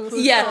teacher for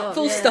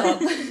full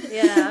stop.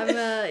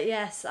 Yeah,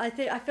 yes. I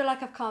feel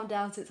like I've calmed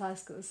down since high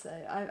school, so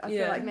I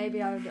feel like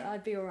maybe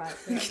I'd be alright.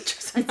 I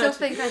still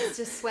think I'd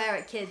just swear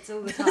at kids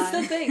all the time. That's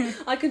the thing.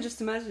 I can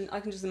just imagine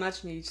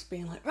you just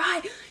being like,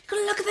 right, you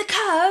gotta look at the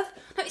curve.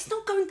 No, it's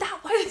not going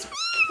that way. It's going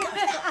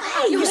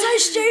that way. You're so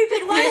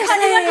stupid. Why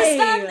can't you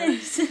understand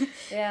this?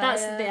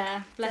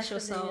 Yeah, bless your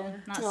soul.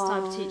 That's the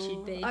type of teacher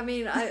you'd be. I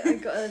mean, I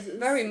got a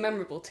very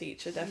memorable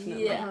teacher,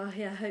 definitely.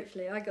 Yeah,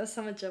 hopefully. I got a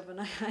summer job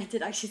and I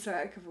did actually throw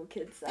out a couple of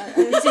kids.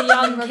 These are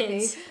young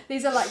kids.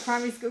 These are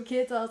primary school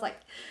kids.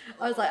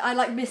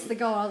 I missed the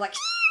goal. I was like,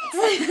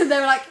 and they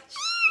were like,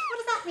 what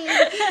does that mean?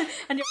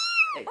 And you're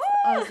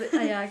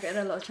I got in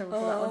a lot of trouble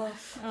for that one.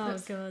 Oh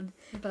god,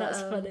 but,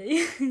 that's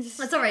funny.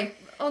 Sorry,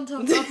 off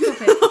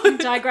topic.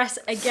 Digress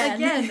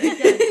again.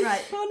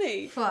 Right.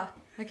 Funny.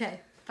 Okay,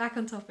 back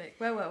on topic.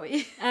 Where were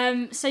we?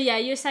 So yeah,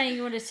 you were saying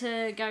you wanted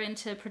to go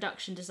into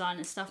production design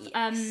and stuff.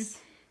 Yes.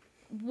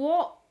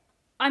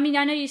 I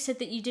know you said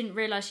that you didn't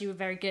realise you were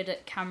very good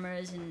at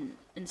cameras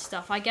and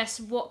stuff. I guess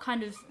what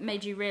kind of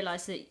made you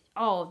realise that,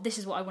 this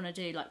is what I want to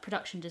do, like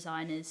production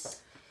desigin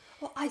is...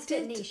 Well, it's a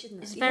bit niche, isn't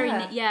it? It's very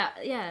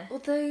yeah.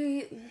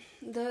 Although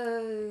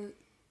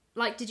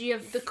did you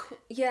have a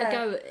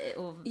go at it?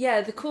 Or...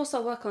 Yeah, the course I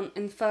work on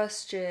in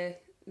first year,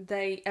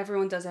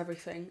 everyone does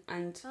everything,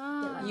 and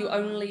you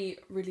only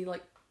really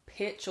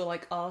pitch or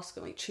ask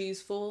or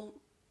choose for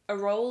a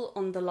role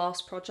on the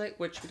last project,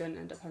 which we don't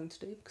end up having to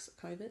do because of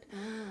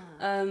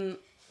COVID.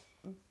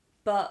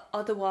 But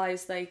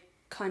otherwise they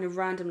kind of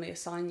randomly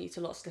assign you to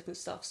lots of different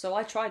stuff. So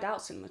I tried out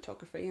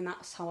cinematography, and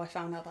that's how I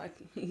found out that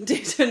I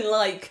didn't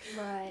like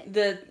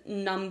the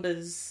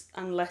numbers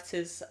and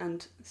letters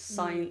and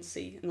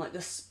sciencey and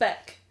the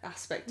spec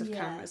aspect of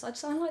cameras.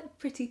 I like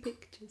pretty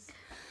pictures.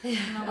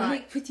 I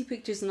like pretty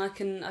pictures, and I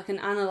can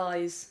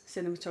analyse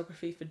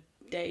cinematography for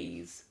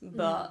days,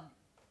 but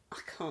I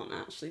can't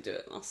actually do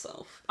it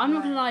myself. I'm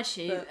not gonna lie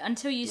to you.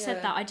 Until you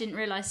said that, I didn't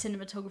realise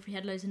cinematography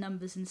had loads of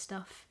numbers and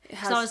stuff.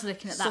 So I was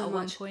looking at that at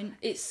one point.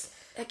 It's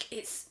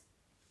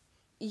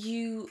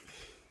you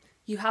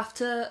have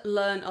to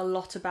learn a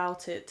lot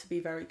about it to be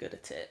very good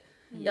at it.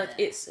 Yeah.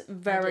 It's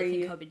very. I don't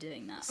think I'll be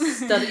doing that.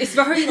 It's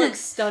very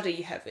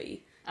study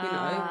heavy. You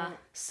know,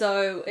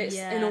 so it's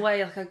in a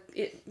way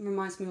it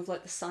reminds me of the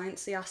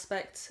sciencey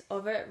aspect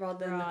of it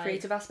rather than the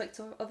creative aspect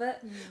of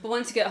it. But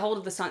once you get hold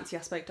of the sciencey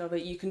aspect of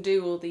it, you can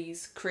do all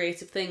these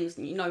creative things,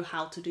 and you know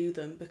how to do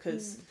them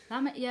because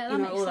that makes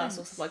all sense.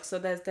 that sort of so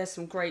there's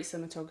some great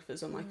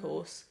cinematographers on my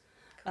course,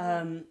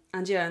 and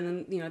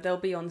then they'll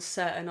be on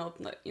set, and I'll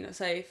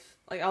say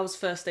if I was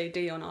first AD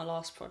on our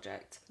last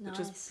project, which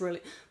was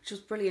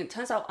brilliant.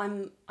 Turns out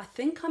I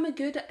think I'm a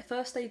good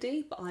first AD,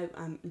 but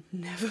I'm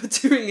never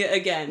doing it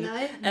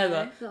again.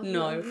 Ever.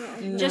 No.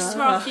 Just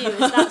for our viewers,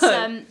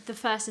 that's the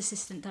first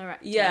assistant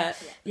director. Yeah.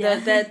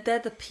 They're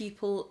the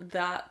people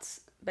that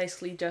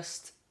basically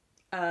just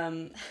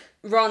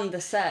run the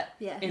set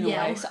in a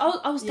way. So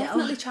I was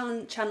definitely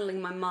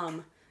channeling my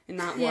mum in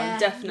that one,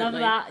 definitely. Love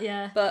that,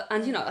 yeah. But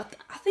I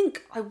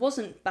think I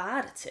wasn't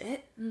bad at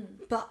it,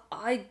 but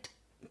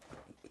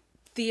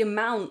the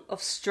amount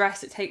of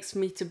stress it takes for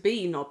me to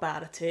be not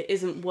bad at it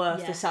isn't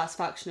worth the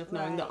satisfaction of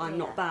knowing that I'm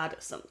not bad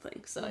at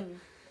something. So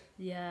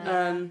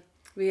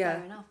Yeah.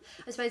 Fair enough.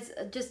 I suppose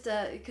just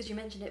because you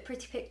mentioned it,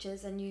 pretty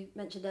pictures, and you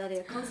mentioned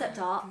earlier concept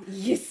art.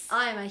 Yes.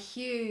 I am a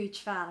huge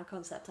fan of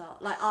concept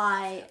art. Like,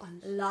 I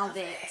love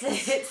it.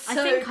 It's so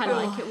I think cool.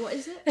 I like it. What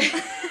is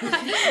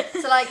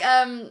it? So like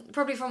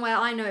probably from where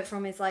I know it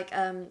from is like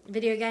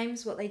video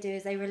games. What they do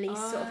is they release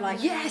sort of like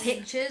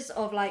pictures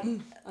of like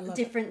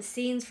different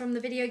scenes from the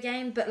video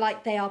game, but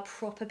like they are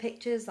proper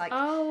pictures, like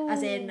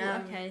as in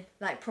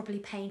like properly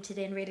painted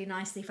in really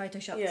nicely,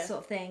 photoshopped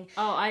sort of thing.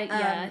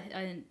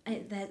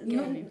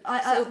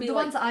 The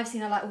ones that I've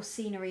seen are like all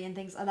scenery and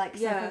things. I like,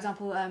 so for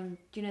example,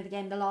 do you know the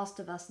game The Last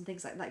of Us and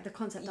things like the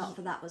concept art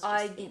for that was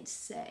just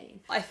insane.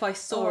 If I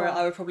saw it,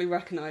 I would probably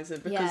recognise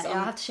it because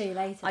I'll have to show you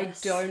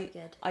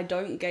later. I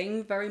don't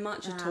game very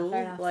much at all.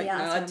 Like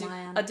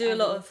I do a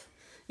lot of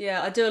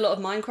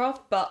Minecraft,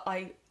 but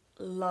I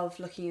love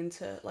looking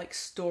into like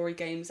story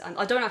games, and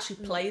I don't actually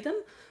play them,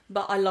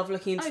 but I love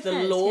looking into the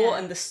lore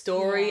and the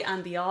story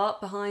and the art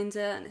behind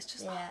it, and it's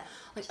just like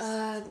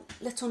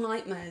Little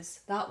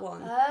Nightmares, that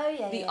one.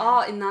 The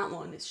art in that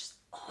one is just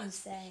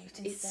insane.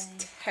 It's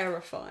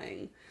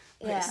terrifying.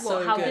 Yeah. It's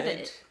so how good. did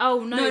it?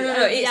 Oh no!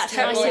 It's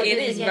terrifying.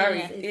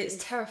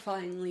 It's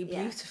terrifyingly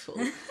beautiful,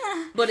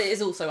 but it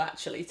is also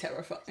actually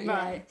terrifying.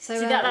 Right. So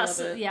that's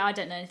I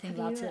don't know anything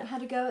about it. Have you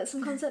had a go at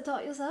some concept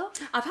art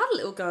yourself? I've had a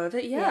little go of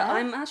it. Yeah.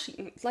 I'm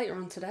actually later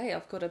on today.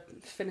 I've got to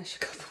finish a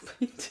couple of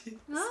paintings.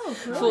 Oh,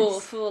 cool.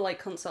 For like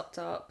concept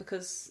art,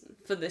 because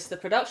for the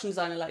production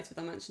design elective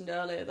I mentioned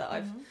earlier that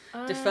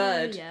I've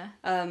deferred.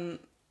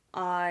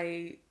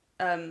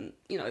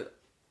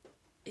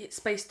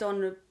 It's based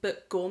on a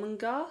book,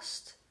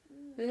 Gormenghast.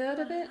 Have you heard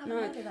of it? I haven't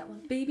heard of that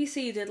one.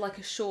 BBC did like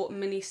a short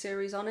mini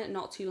series on it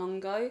not too long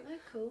ago. Oh,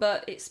 cool.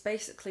 But it's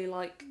basically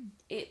like,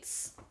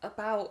 it's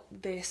about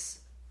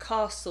this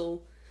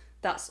castle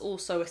that's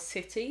also a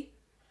city.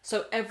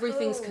 So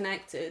everything's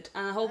connected.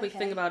 And the whole big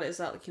thing about it is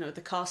that, like, you know,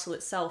 the castle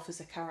itself is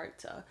a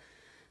character.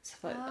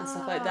 And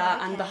stuff like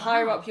that. And the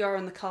higher up you are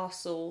in the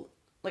castle,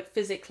 like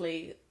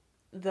physically,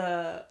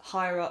 the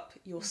higher up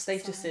your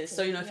status is.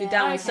 So, you know, if you're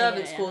down in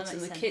servants' quarters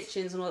and the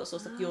kitchens and all that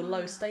sort of stuff, you're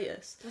low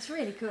status. That's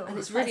really cool. And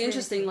it's really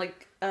interesting,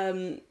 like,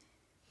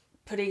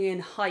 putting in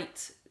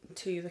height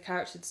to the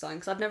character design,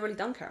 because I've never really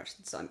done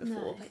character design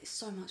before, but it's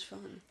so much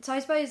fun. So I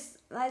suppose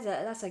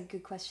that's a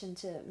good question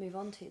to move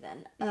on to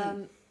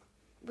then.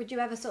 Would you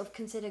ever sort of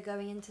consider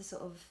going into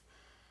sort of,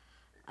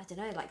 I don't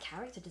know, like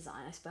character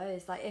design, I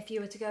suppose? Like if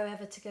you were to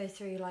go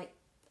through like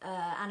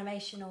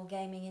animation or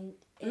gaming in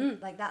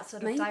like that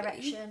sort of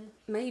direction?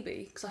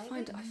 Maybe, because I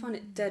find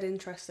it dead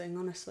interesting,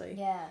 honestly.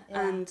 Yeah.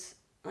 And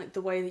like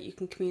the way that you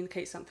can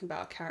communicate something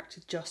about a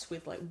character just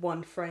with like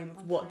one frame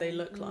of what they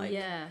look like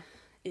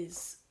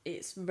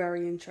it's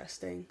very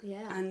interesting.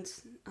 And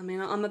I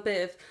mean, I'm a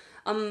bit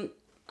of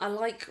I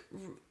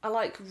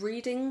like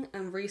reading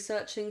and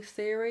researching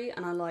theory,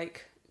 and I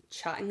like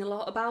chatting a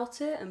lot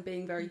about it and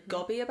being very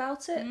gobby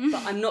about it,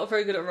 but I'm not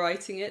very good at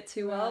writing it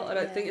too well. I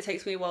don't think it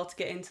takes me a while to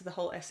get into the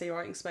whole essay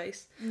writing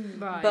space.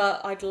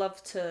 But I'd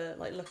love to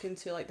like look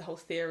into like the whole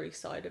theory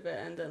side of it,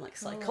 and then like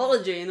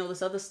psychology and all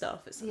this other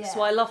stuff. That's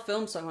why I love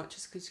film so much,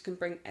 is because you can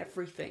bring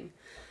everything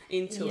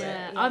into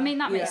it. I mean,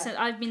 that makes sense.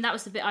 I mean, that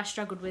was the bit I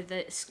struggled with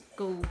at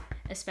school,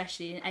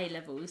 especially in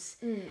A-levels,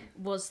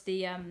 was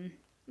the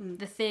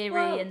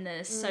theory and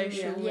the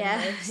social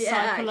and the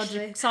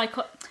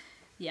psychological...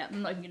 Yeah,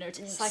 I'm not even going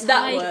to say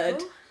that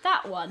word.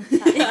 That one.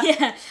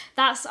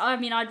 That's. I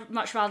mean, I'd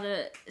much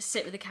rather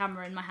sit with a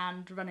camera in my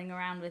hand, running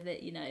around with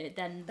it, you know,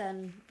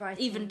 than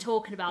writing. Even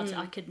talking about it.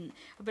 I couldn't.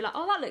 I'd be like,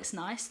 oh, that looks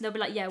nice. And they'll be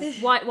like, yeah,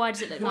 why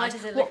does it look nice?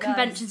 What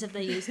conventions have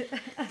they used?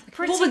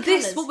 What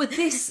would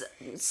this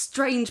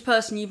strange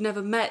person you've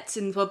never met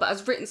but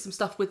has written some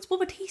stuff with? What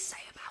would he say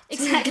about it?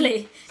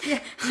 Exactly.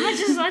 I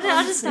don't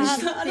understand.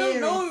 I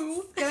don't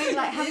know. Going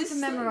like having to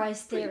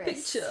memorise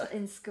theories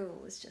in school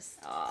was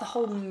just the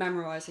whole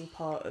memorising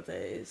part of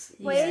it is.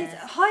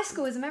 High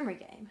school is a memory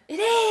game. It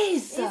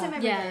is. It is a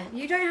memory game.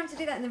 You don't have to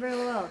do that in the real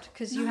world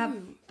because you have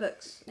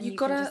books. And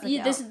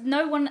there's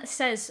no one that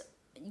says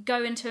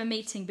go into a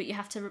meeting, but you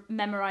have to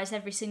memorise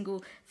every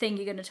single thing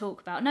you're going to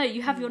talk about. No,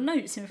 you have your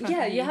notes in front of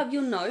you. Yeah, you have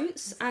your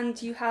notes,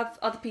 and you have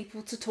other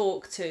people to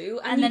talk to,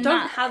 and you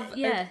don't have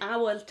an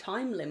hour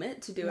time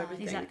limit to do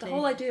everything. Exactly. The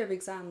whole idea of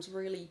exams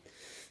really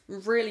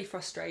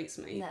frustrats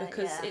me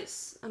because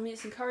it's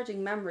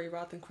encouraging memory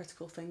rather than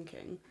critical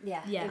thinking.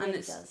 Yeah, it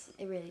really does.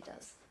 It really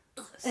does.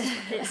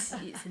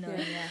 It's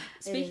annoying,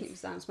 Speaking of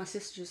exams, my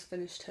sister just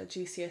finished her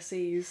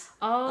GCSEs.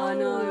 Oh, I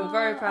know, I'm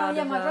very proud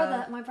of her.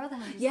 My brother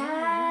has.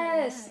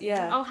 Yes,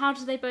 Oh, how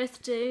did they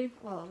both do?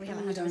 Well, we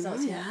haven't had the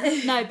results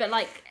yet. No, but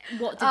like,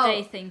 what did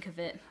they think of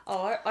it?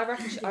 Oh, I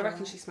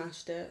reckon she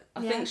smashed it.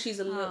 I think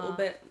she's a little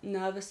bit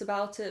nervous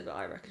about it, but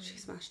I reckon she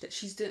smashed it.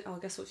 She's doing. Oh,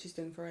 guess what she's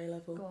doing for A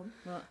level? Go on.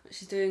 What?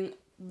 She's doing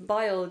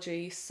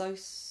biology,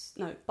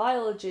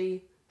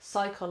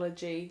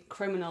 psychology,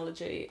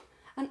 criminology,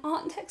 and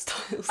art and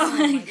textiles.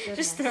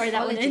 Just throw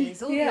that one in.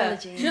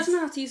 She doesn't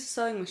know how to use a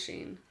sewing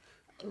machine.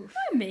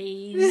 I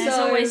mean, there's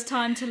always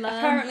time to learn.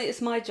 Apparently,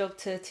 it's my job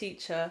to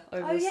teach her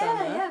over the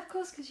summer. Yeah, of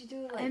course, because you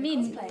do like. I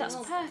mean, cosplay. that's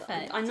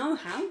perfect. I know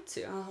how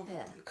to. Oh,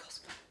 Yeah.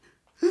 cosplay.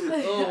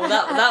 Oh,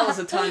 that was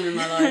a time in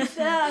my life.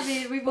 Yeah, I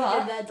mean, we've all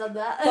been there, done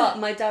that. But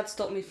my dad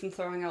stopped me from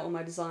throwing out all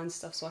my design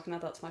stuff, so I can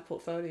add that to my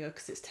portfolio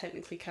because it's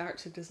technically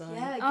character design.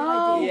 Yeah, good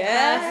Oh, idea.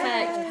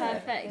 Yeah.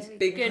 perfect.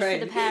 Big Good brain.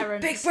 for the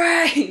parents. Big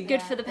brain.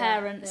 Good for the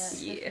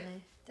parents. Yeah,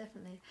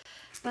 definitely.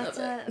 But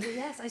Love it.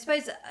 yes, I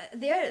suppose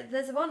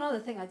there's one other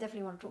thing I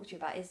definitely want to talk to you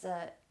about is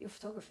your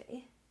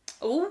photography.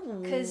 Oh,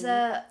 Because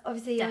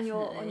obviously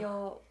Definitely. on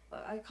your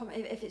I can't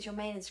remember if it's your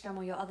main Instagram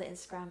or your other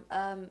Instagram.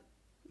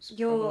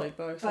 probably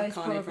both. I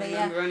can't even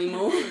remember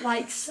anymore.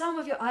 Like some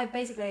of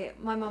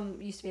my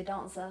mum used to be a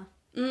dancer.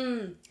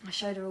 I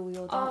showed her all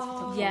your dance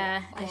photography.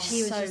 Yeah, And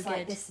she was so just like,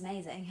 good. "This is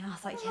amazing." And I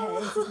was like, "Yeah,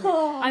 it is, isn't it?"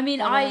 I mean,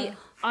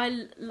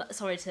 But,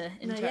 sorry to No,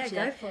 interrupt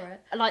yeah, you. go for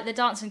it. I like the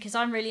dancing because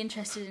I'm really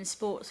interested in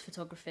sports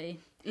photography.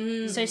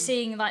 So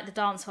seeing like the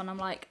dance one, I'm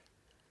like,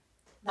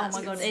 oh That's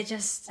my god, cool.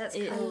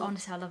 it cool.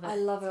 honestly, I love it. I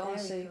love it, Very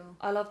honestly. cool.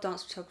 I love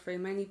dance photography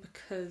mainly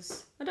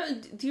because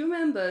do you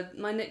remember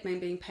my nickname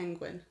being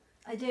Penguin?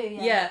 I do,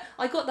 yeah. Yeah,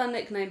 I got that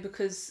nickname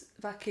because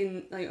back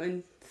in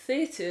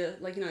theatre,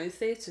 in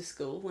theatre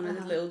school, when I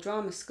did little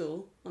drama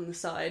school on the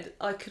side,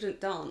 I couldn't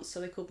dance, so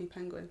they called me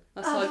Penguin.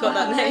 That's how I got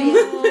that name.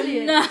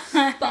 Brilliant.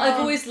 But I've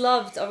always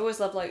loved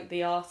like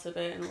the art of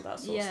it and all that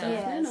sort of Yeah. stuff.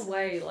 Yeah, and in a it's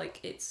way, like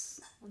it's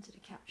Wanted to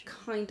capture.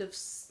 kind of.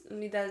 I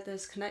mean,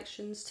 there's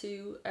connections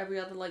to every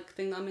other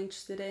thing that I'm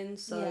interested in.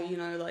 So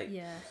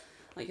Yeah.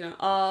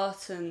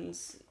 art and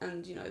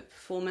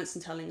performance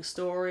and telling a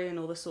story and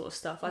all this sort of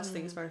stuff. I just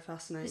think it's very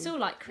fascinating. It's all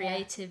like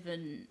creative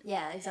and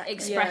Yeah, exactly.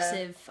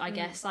 expressive, I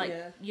guess. Like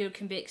yeah. you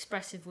can be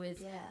expressive with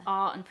Yeah.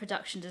 art and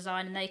production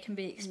design, and they can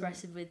be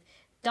expressive with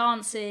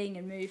dancing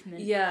and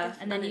movement. Yeah,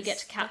 and then you get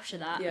it's- to capture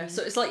that. Yeah,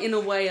 so it's like in a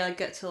way I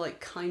get to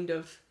kind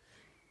of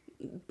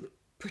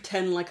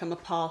pretend like I'm a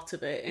part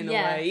of it in a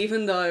Yeah. way,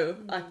 even though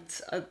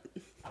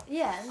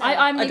Yeah. No.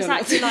 I'm I don't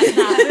exactly know. like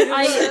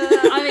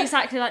that. I'm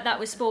exactly like that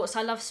with sports.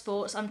 I love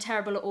sports. I'm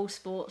terrible at all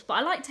sports, but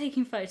I like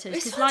taking photos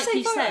It's because, fun like to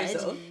you take said,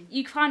 photos of.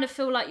 you kind of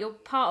feel like you're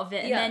part of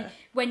it. And Yeah. then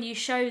when you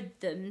show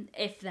them,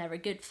 if they're a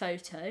good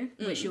photo,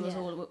 which yours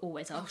Yeah.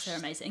 always are, 'cause they're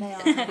amazing. They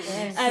are.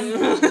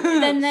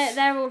 Then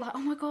they're all like, oh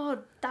my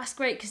god, that's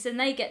great, because then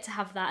they get to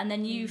have that, and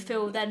then you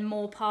feel then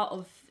more part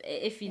of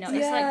it, if you know. It's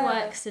Yeah.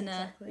 like works in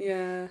a.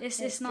 yeah. It's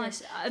good.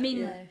 nice. I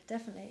mean. No,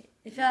 definitely.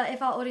 If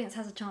our audience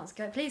has a chance,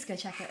 please go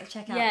check out.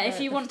 Yeah, if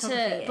the- you the want to,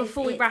 photography.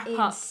 before we It's wrap up, do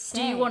you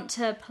insane. want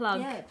to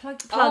plug? Yeah,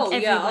 plug Oh yeah,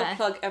 everywhere. I'll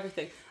plug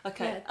everything.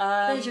 Okay.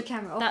 There's your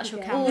camera. Off that's you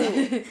your go.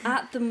 camera.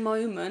 At the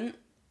moment,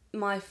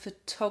 my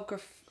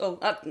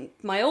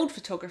my old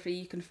photography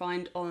you can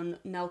find on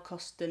Nell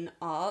Costin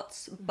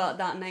Arts, but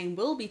that name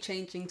will be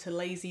changing to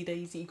Lazy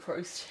Daisy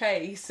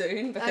Crochet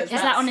soon because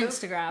Is that on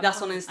Instagram?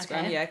 That's on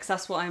Instagram, Okay. yeah, because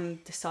that's what I'm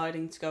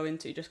deciding to go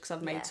into, just because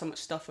I've made Yeah. so much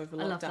stuff over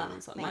I love lockdown. that.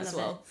 It's like, I might as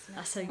love well. it.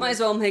 That's so good. Might as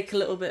well make a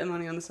little bit of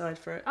money on the side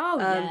for it. Oh,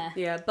 yeah.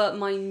 Yeah, but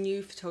my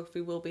new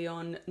photography will be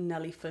on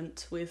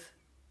Nellyphant with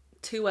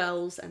 2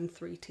 L's and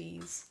 3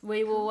 T's.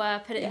 We will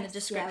put it in the Yes,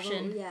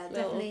 description. Yeah,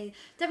 Little-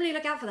 definitely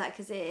look out for that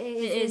because it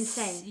is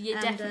insane. You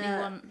And, definitely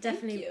want.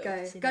 definitely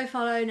Thank you. go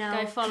follow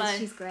now. Go follow. 'cause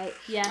she's great.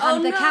 Yeah.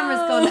 And the camera's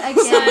gone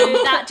So again.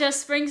 that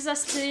just brings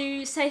us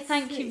to say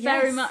thank you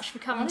very Yes, much for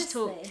coming to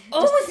talk. honestly.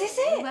 Oh, is this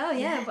it? Well,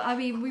 yeah, but I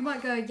mean, we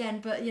might go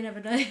again, but you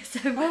never know. So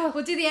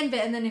we'll do the end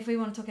bit, and then if we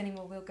want to talk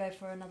anymore, we'll go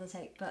for another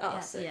take. But Oh, yeah,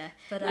 sick. Yeah.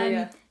 but Oh,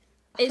 yeah.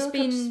 I It's feel like I've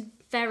been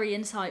very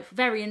insightful,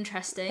 very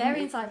interesting.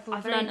 very insightful,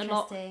 I've very learned a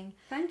lot. interesting.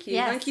 Thank you.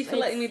 Yes, Thank you for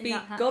letting me it's- be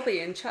yeah. gobby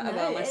and chat No,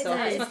 about it's- myself.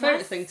 It's my it's favourite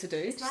nice- thing to do,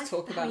 It's just nice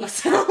talk to about have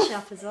myself. catch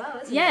up as well,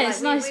 isn't Yeah, it?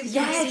 it's nice We, 'cause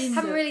yes, we've seen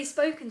haven't the- really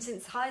spoken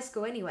since high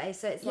school anyway,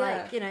 so it's Yeah.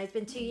 like it's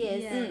been 2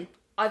 years. Yeah.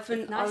 I've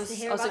been. Nice I to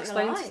hear was about your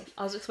explaining. life.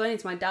 I was explaining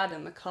to my dad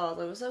in the car.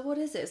 I was like, "What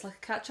is it?" It's like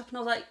a catch up, and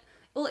I was like,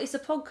 "Well, it's a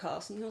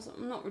podcast." And he was like,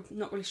 "I'm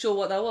not really sure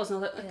what that was." And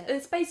I was like, Yeah.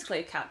 "It's basically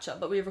a catch up,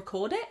 but we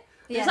record it."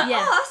 And Yeah. He's like,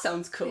 Yeah. "Oh, that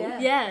sounds cool."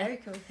 Yeah. very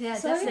cool. Yeah,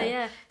 So, So definitely.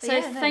 yeah. But So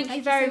yeah, no, thank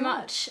you very so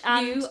much.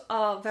 And You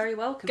are very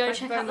welcome. Go Thank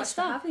check you very out the much for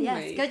stuff. having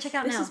Yes, me. go check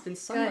out this now. has been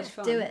so Go, much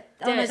fun. Do it.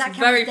 Do Oh no, it. that It's a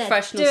very camera's dead.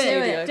 professional do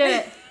studio. it. Do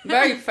it.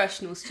 Very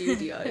professional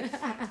studio.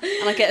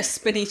 And I get a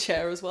spinny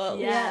chair as well.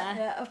 Yeah.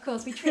 Yeah, of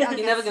course. We treat our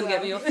You're never guests going to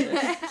get me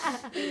well.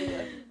 off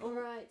this. All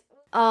right.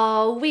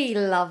 Oh, we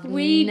love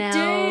We Nell.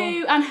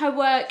 do, and her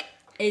work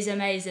is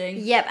amazing.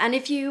 Yep, and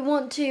if you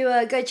want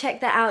to go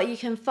check that out, you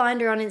can find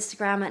her on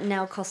Instagram at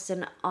Nell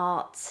Costin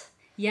Art.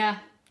 Yeah,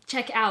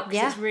 check it out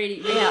because Yeah. it's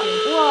really, really Yeah.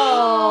 good.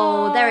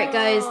 Whoa, there it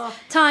goes.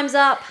 Time's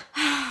up.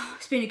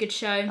 It's been a good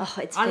show. Oh,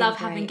 it's I been love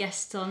great. having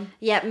guests on.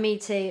 Yep, me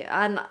too.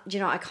 And do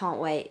you know, I can't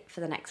wait for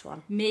the next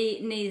one. Me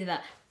neither.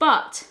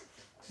 But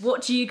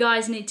what do you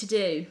guys need to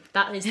do?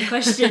 That is the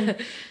question.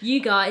 You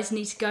guys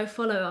need to go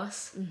follow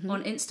us Mm-hmm.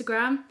 on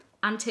Instagram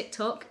and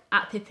TikTok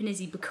at Pip and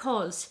Izzy,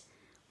 because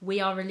we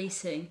are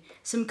releasing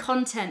some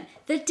content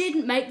that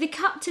didn't make the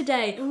cut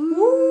today.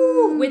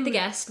 Ooh. With the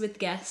guest. So,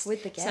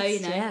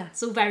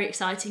 it's all very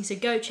exciting. So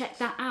go check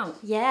that out.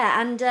 Yeah,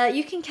 and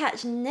you can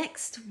catch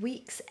next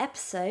week's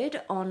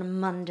episode on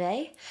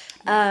Monday.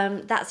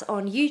 That's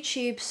on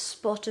YouTube,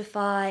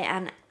 Spotify,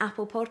 and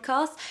Apple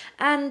Podcasts,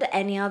 and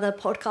any other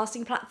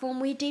podcasting platform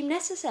we deem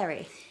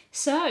necessary.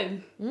 So,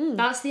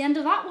 that's the end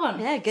of that one.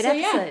 Yeah, good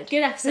episode. Yeah,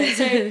 good episode.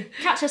 So,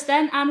 catch us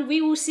then, and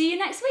we will see you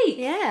next week.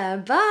 Yeah,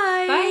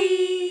 bye.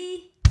 Bye.